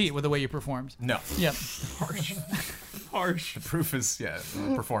didn't cheat with the way you performed. No. Yep. Harsh. The proof is,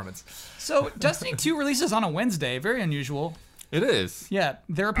 performance. So Destiny 2 releases on a Wednesday. Very unusual. It is. Yeah,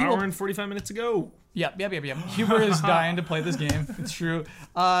 there are people... Hour and 45 minutes ago. Yep. Huber is dying to play this game. It's true.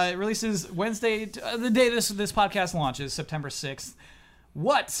 It releases Wednesday, the day this podcast launches, September 6th.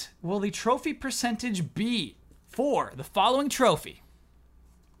 What will the trophy percentage be for the following trophy?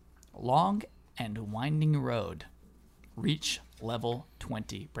 Long and Winding Road. Reach level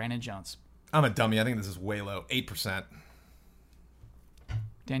 20. Brandon Jones. I'm a dummy. I think this is way low. 8%.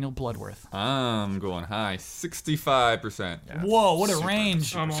 Daniel Bloodworth. I'm going high. 65%. Yeah. Whoa, what a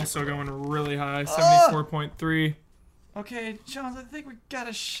range. I'm also going really high, 74.3. Okay, Jones, I think we got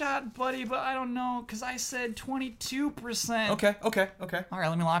a shot, buddy, but I don't know, because I said 22%. Okay. All right,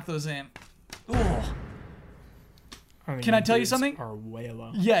 let me lock those in. Ooh. think Can I you tell you dudes something? Are way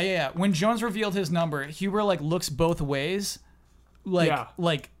low. Yeah. When Jones revealed his number, Huber looks both ways. Like,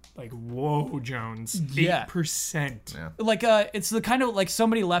 whoa, Jones. Yeah. 8%. Yeah. It's the kind of like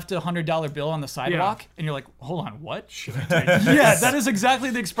somebody left a $100 bill on the sidewalk, and you're like, hold on, what? Should I take this? Yeah, that is exactly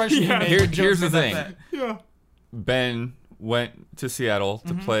the expression Yeah. you made. Here- when Jones here's the made that thing. bet. Yeah. Ben went to Seattle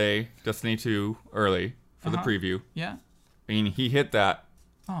to play Destiny 2 early for the preview. Yeah. And he hit that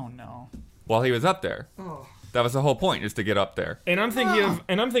Oh no. while he was up there. That was the whole point, is to get up there. And I'm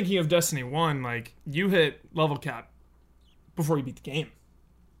thinking of Destiny 1, like, you hit level cap before you beat the game.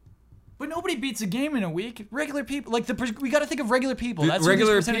 But nobody beats a game in a week. Regular people, we got to think of regular people. That's who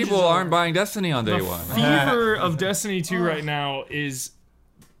Regular these percentages people are. aren't buying Destiny on day The one. fever of Destiny 2 right now is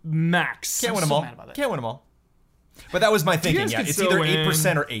max. Can't win them so all. mad about that. Can't win them all. But that was my thinking. guys Yeah, could it's still either win.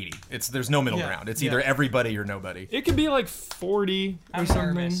 8% or 80. There's no middle Yeah. ground. It's Yeah. either everybody or nobody. It could be like 40 or I'm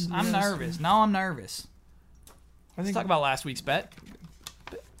something. nervous. I'm nervous. Now I'm nervous. Let's talk about last week's bet.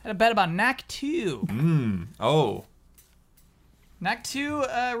 Had a bet about Knack 2. Oh. Knack 2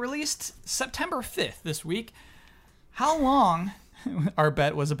 released September 5th this week. How long, our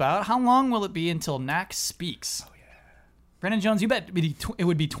bet was about, how long will it be until Knack speaks? Oh, yeah. Brendan Jones, you bet it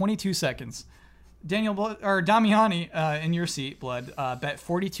would be 22 seconds. Damiani, in your seat, Blood, bet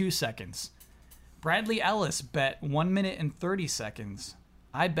 42 seconds. Bradley Ellis bet 1 minute and 30 seconds.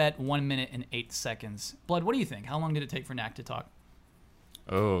 I bet 1 minute and 8 seconds. Blood, what do you think? How long did it take for Knack to talk?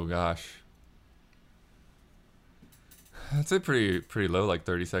 Oh, gosh. I'd say pretty low, like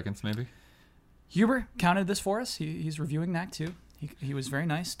 30 seconds maybe. Huber counted this for us. He's reviewing Knack 2. He was very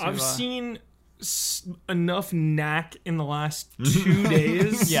nice. I've seen enough Knack in the last 2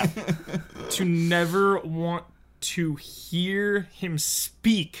 days Yeah. to never want to hear him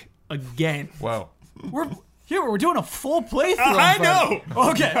speak again. Whoa. We're doing a full playthrough. I know.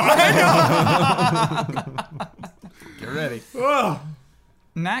 Okay. Get ready.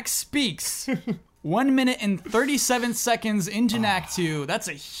 Knack speaks. 1 minute and 37 seconds into Knack 2. That's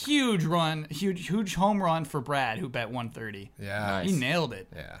a huge run, huge home run for Brad, who bet 130. Yeah. Nice. He nailed it.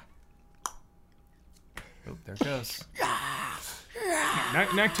 Yeah. Oh, there it goes.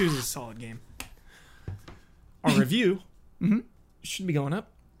 Knack 2 is a solid game. Our review should be going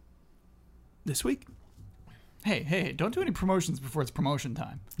up this week. Hey, don't do any promotions before it's promotion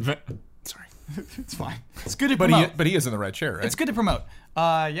time. Sorry. It's fine. It's good to promote. But he is in the right chair, right? It's good to promote.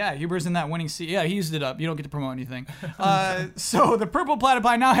 Yeah, Huber's in that winning seat. Yeah, he used it up. You don't get to promote anything. So the Purple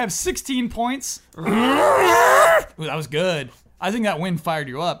Platypi now have 16 points. Ooh, that was good. I think that win fired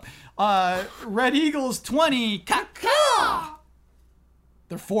you up. Red Eagles 20. Caca!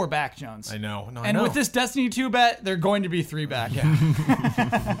 They're 4 back, Jones. I know. No, and with this Destiny 2 bet, they're going to be 3 back.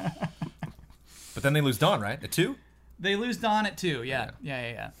 Yeah. But then they lose Dawn, right? At 2? They lose Dawn at 2. Yeah.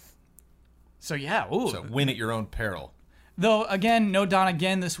 So yeah, ooh. So win at your own peril. Though again, no Don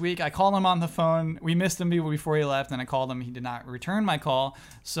again this week. I called him on the phone. We missed him before he left, and I called him. He did not return my call.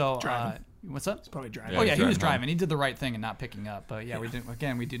 So what's up? He's probably driving. Oh yeah, he was driving. He did the right thing and not picking up. But yeah, we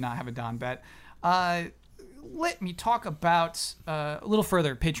did not have a Don bet. Let me talk about a little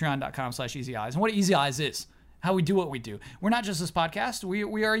further. Patreon.com/Easy Eyes and what Easy Eyes is. How we do what we do. We're not just this podcast.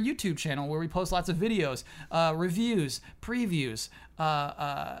 We are a YouTube channel where we post lots of videos, reviews, previews,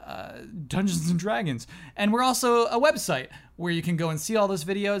 Dungeons and Dragons. And we're also a website where you can go and see all those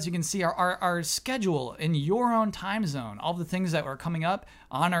videos. You can see our schedule in your own time zone, all the things that are coming up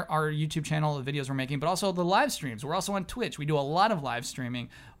on our YouTube channel, the videos we're making, but also the live streams. We're also on Twitch. We do a lot of live streaming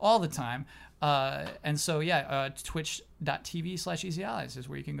all the time. And so, twitch.tv/Easy Allies is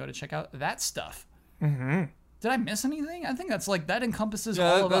where you can go to check out that stuff. Mm-hmm. Did I miss anything? I think that encompasses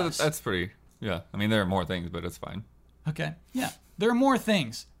all of us. That's pretty. Yeah, I mean there are more things, but it's fine. Okay, yeah, there are more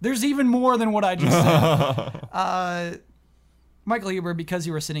things. There's even more than what I just said. Michael Huber, because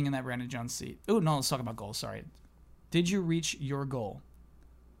you were sitting in that Brandon Jones seat. Oh no, let's talk about goals. Sorry, did you reach your goal?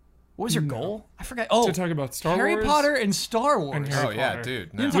 What was your goal? I forgot. Oh, to talk about Star Harry Wars? Potter and Star Wars. And Harry yeah, Potter.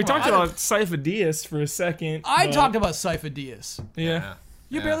 dude. No. We talked about Sypha Diaz for a second. I talked about Sypha Diaz. Yeah.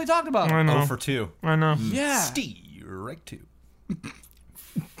 You barely talked about I it. know. 0 for 2. I know. Yeah. Strike 2.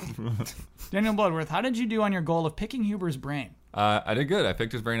 Daniel Bloodworth, how did you do on your goal of picking Huber's brain? I did good. I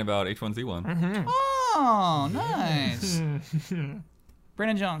picked his brain about H1Z1. Mm-hmm. Oh, nice.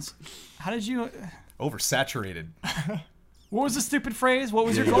 Brandon Jones, how did you... Oversaturated. What was the stupid phrase? What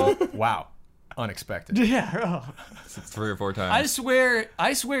was your goal? Wow. Unexpected. Yeah. 3 or 4 times.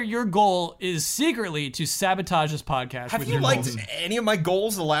 I swear your goal is secretly to sabotage this podcast. Have with you your liked goals. any of my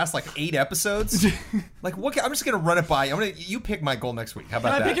goals the last 8 episodes? What? I'm just gonna run it by. You pick my goal next week. How about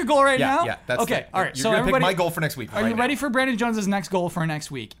that? Can I pick your goal right now? Yeah. That's okay. All right. You're So gonna everybody, pick my goal for next week. Are you ready for Brandon Jones's next goal for next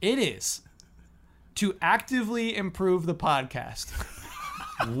week? It is to actively improve the podcast.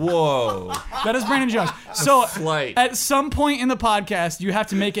 Whoa. That is Brandon Jones. So Flight. at some point in the podcast, you have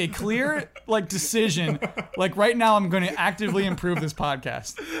to make a clear decision. Right now, I'm going to actively improve this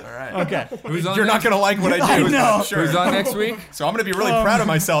podcast. All right. Okay. You're not gonna like what I do. I know. Sure. Who's on next week? So I'm gonna be really proud of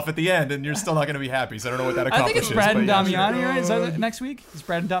myself at the end, and you're still not gonna be happy. So I don't know what that I accomplishes. think it's Brad and but Damiani, right? Is that next week? Is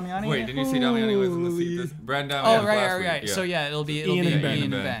Brad and Damiani? Wait, didn't you see Damiani was in the seat? Brad Damiani Oh, was last week, right. yeah. So yeah, it'll be Ian and Ben.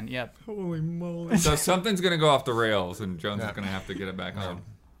 Ian and Ben. Yep. Holy moly. So something's gonna go off the rails, and Jones is gonna have to get it back on.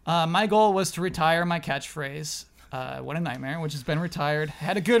 My goal was to retire my catchphrase. What a nightmare, which has been retired.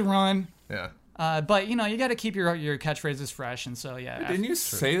 Had a good run. Yeah. But you got to keep your catchphrases fresh, and so yeah. Didn't you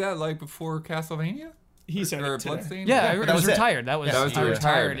say that before Castlevania? He said Or it today. Bloodstained? Yeah, but it that was was it. retired. That was the retired.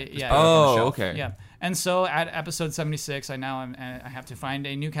 retirement. Yeah. Oh, okay. Yeah. And so at episode 76, I have to find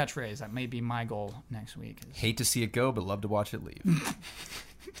a new catchphrase. That may be my goal next week. Hate to see it go, but love to watch it leave.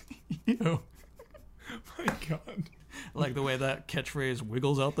 Ew. My God. Like the way that catchphrase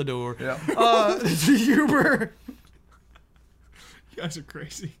wiggles out the door. Yeah. Huber. You guys are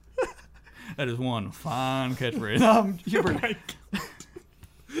crazy. That is one fine catchphrase. Huber. Oh my God.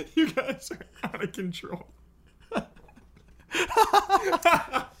 You guys are out of control.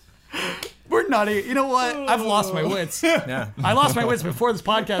 We're nutty. You know what? I've lost my wits. Yeah. I lost my wits before this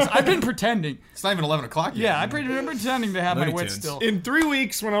podcast. I've been pretending. It's not even 11 o'clock yet. Yeah, I'm pretending to have my Looney wits Tunes. still. In 3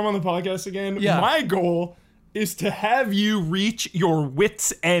 weeks, when I'm on the podcast again, Yeah. my goal is to have you reach your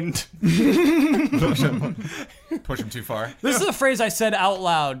wit's end. Push him too far. This is a phrase I said out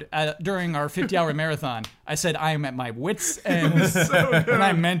loud during our 50-hour marathon. I said, I am at my wits' end. And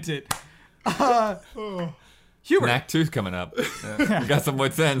I meant it. Hubert. Knack 2's coming up. We got some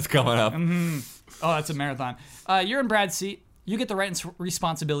wits ends coming up. Oh, that's a marathon. You're in Brad's seat. You get the right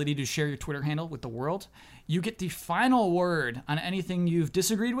responsibility to share your Twitter handle with the world. You get the final word on anything you've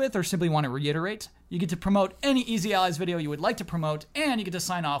disagreed with or simply want to reiterate. You get to promote any Easy Allies video you would like to promote, and you get to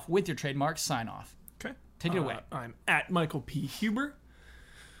sign off with your trademark sign off. Okay. Take it away. I'm at Michael P. Huber.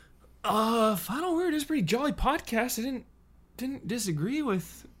 Final word is pretty jolly podcast. I didn't disagree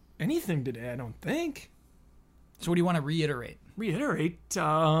with anything today, I don't think. So what do you want to reiterate? What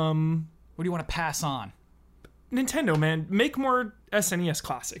What do you want to pass on? Nintendo, man, make more SNES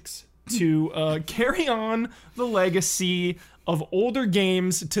classics to carry on the legacy of older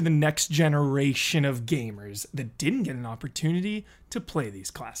games to the next generation of gamers that didn't get an opportunity to play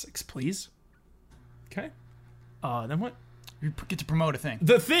these classics, please. Okay. Then what? You get to promote a thing.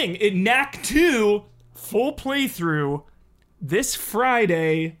 The Thing, Knack 2, full playthrough, this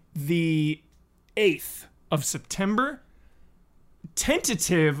Friday, the 8th of September.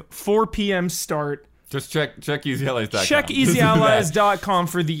 Tentative 4 p.m. start. Just check EasyAllies.com. Check EasyAllies.com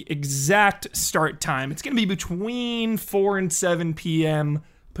for the exact start time. It's going to be between 4 and 7 p.m.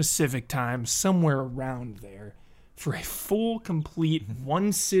 Pacific time, somewhere around there, for a full, complete,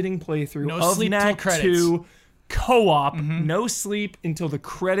 one-sitting playthrough No of sleep till Knack credits. 2 co-op. No sleep until the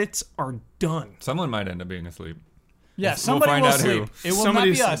credits are done. Someone might end up being asleep. Yeah, somebody find will out sleep. who. It will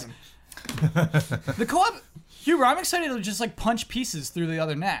Somebody's not be us. sleeping. The co-op, Huber, I'm excited to just like punch pieces through the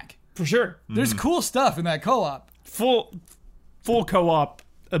other Knack. For sure. There's cool stuff in that co-op. Full co-op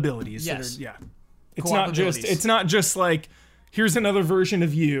abilities. Yes. Yeah. Co-op abilities. It's not just like, here's another version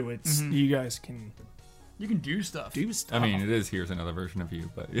of you. It's you guys can You can do stuff. do stuff. I mean, it is here's another version of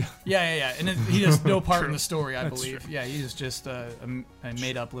you, but yeah. Yeah. And he has no part in the story, I That's believe. true. Yeah, he's just a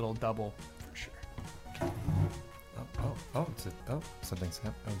made-up little double. for sure. Something's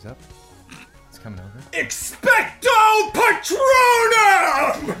up. Oh, he's up. It's coming over. Expecto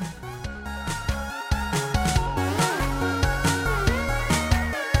Patronum!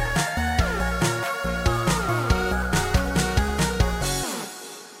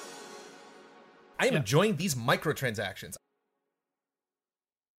 I am enjoying these microtransactions.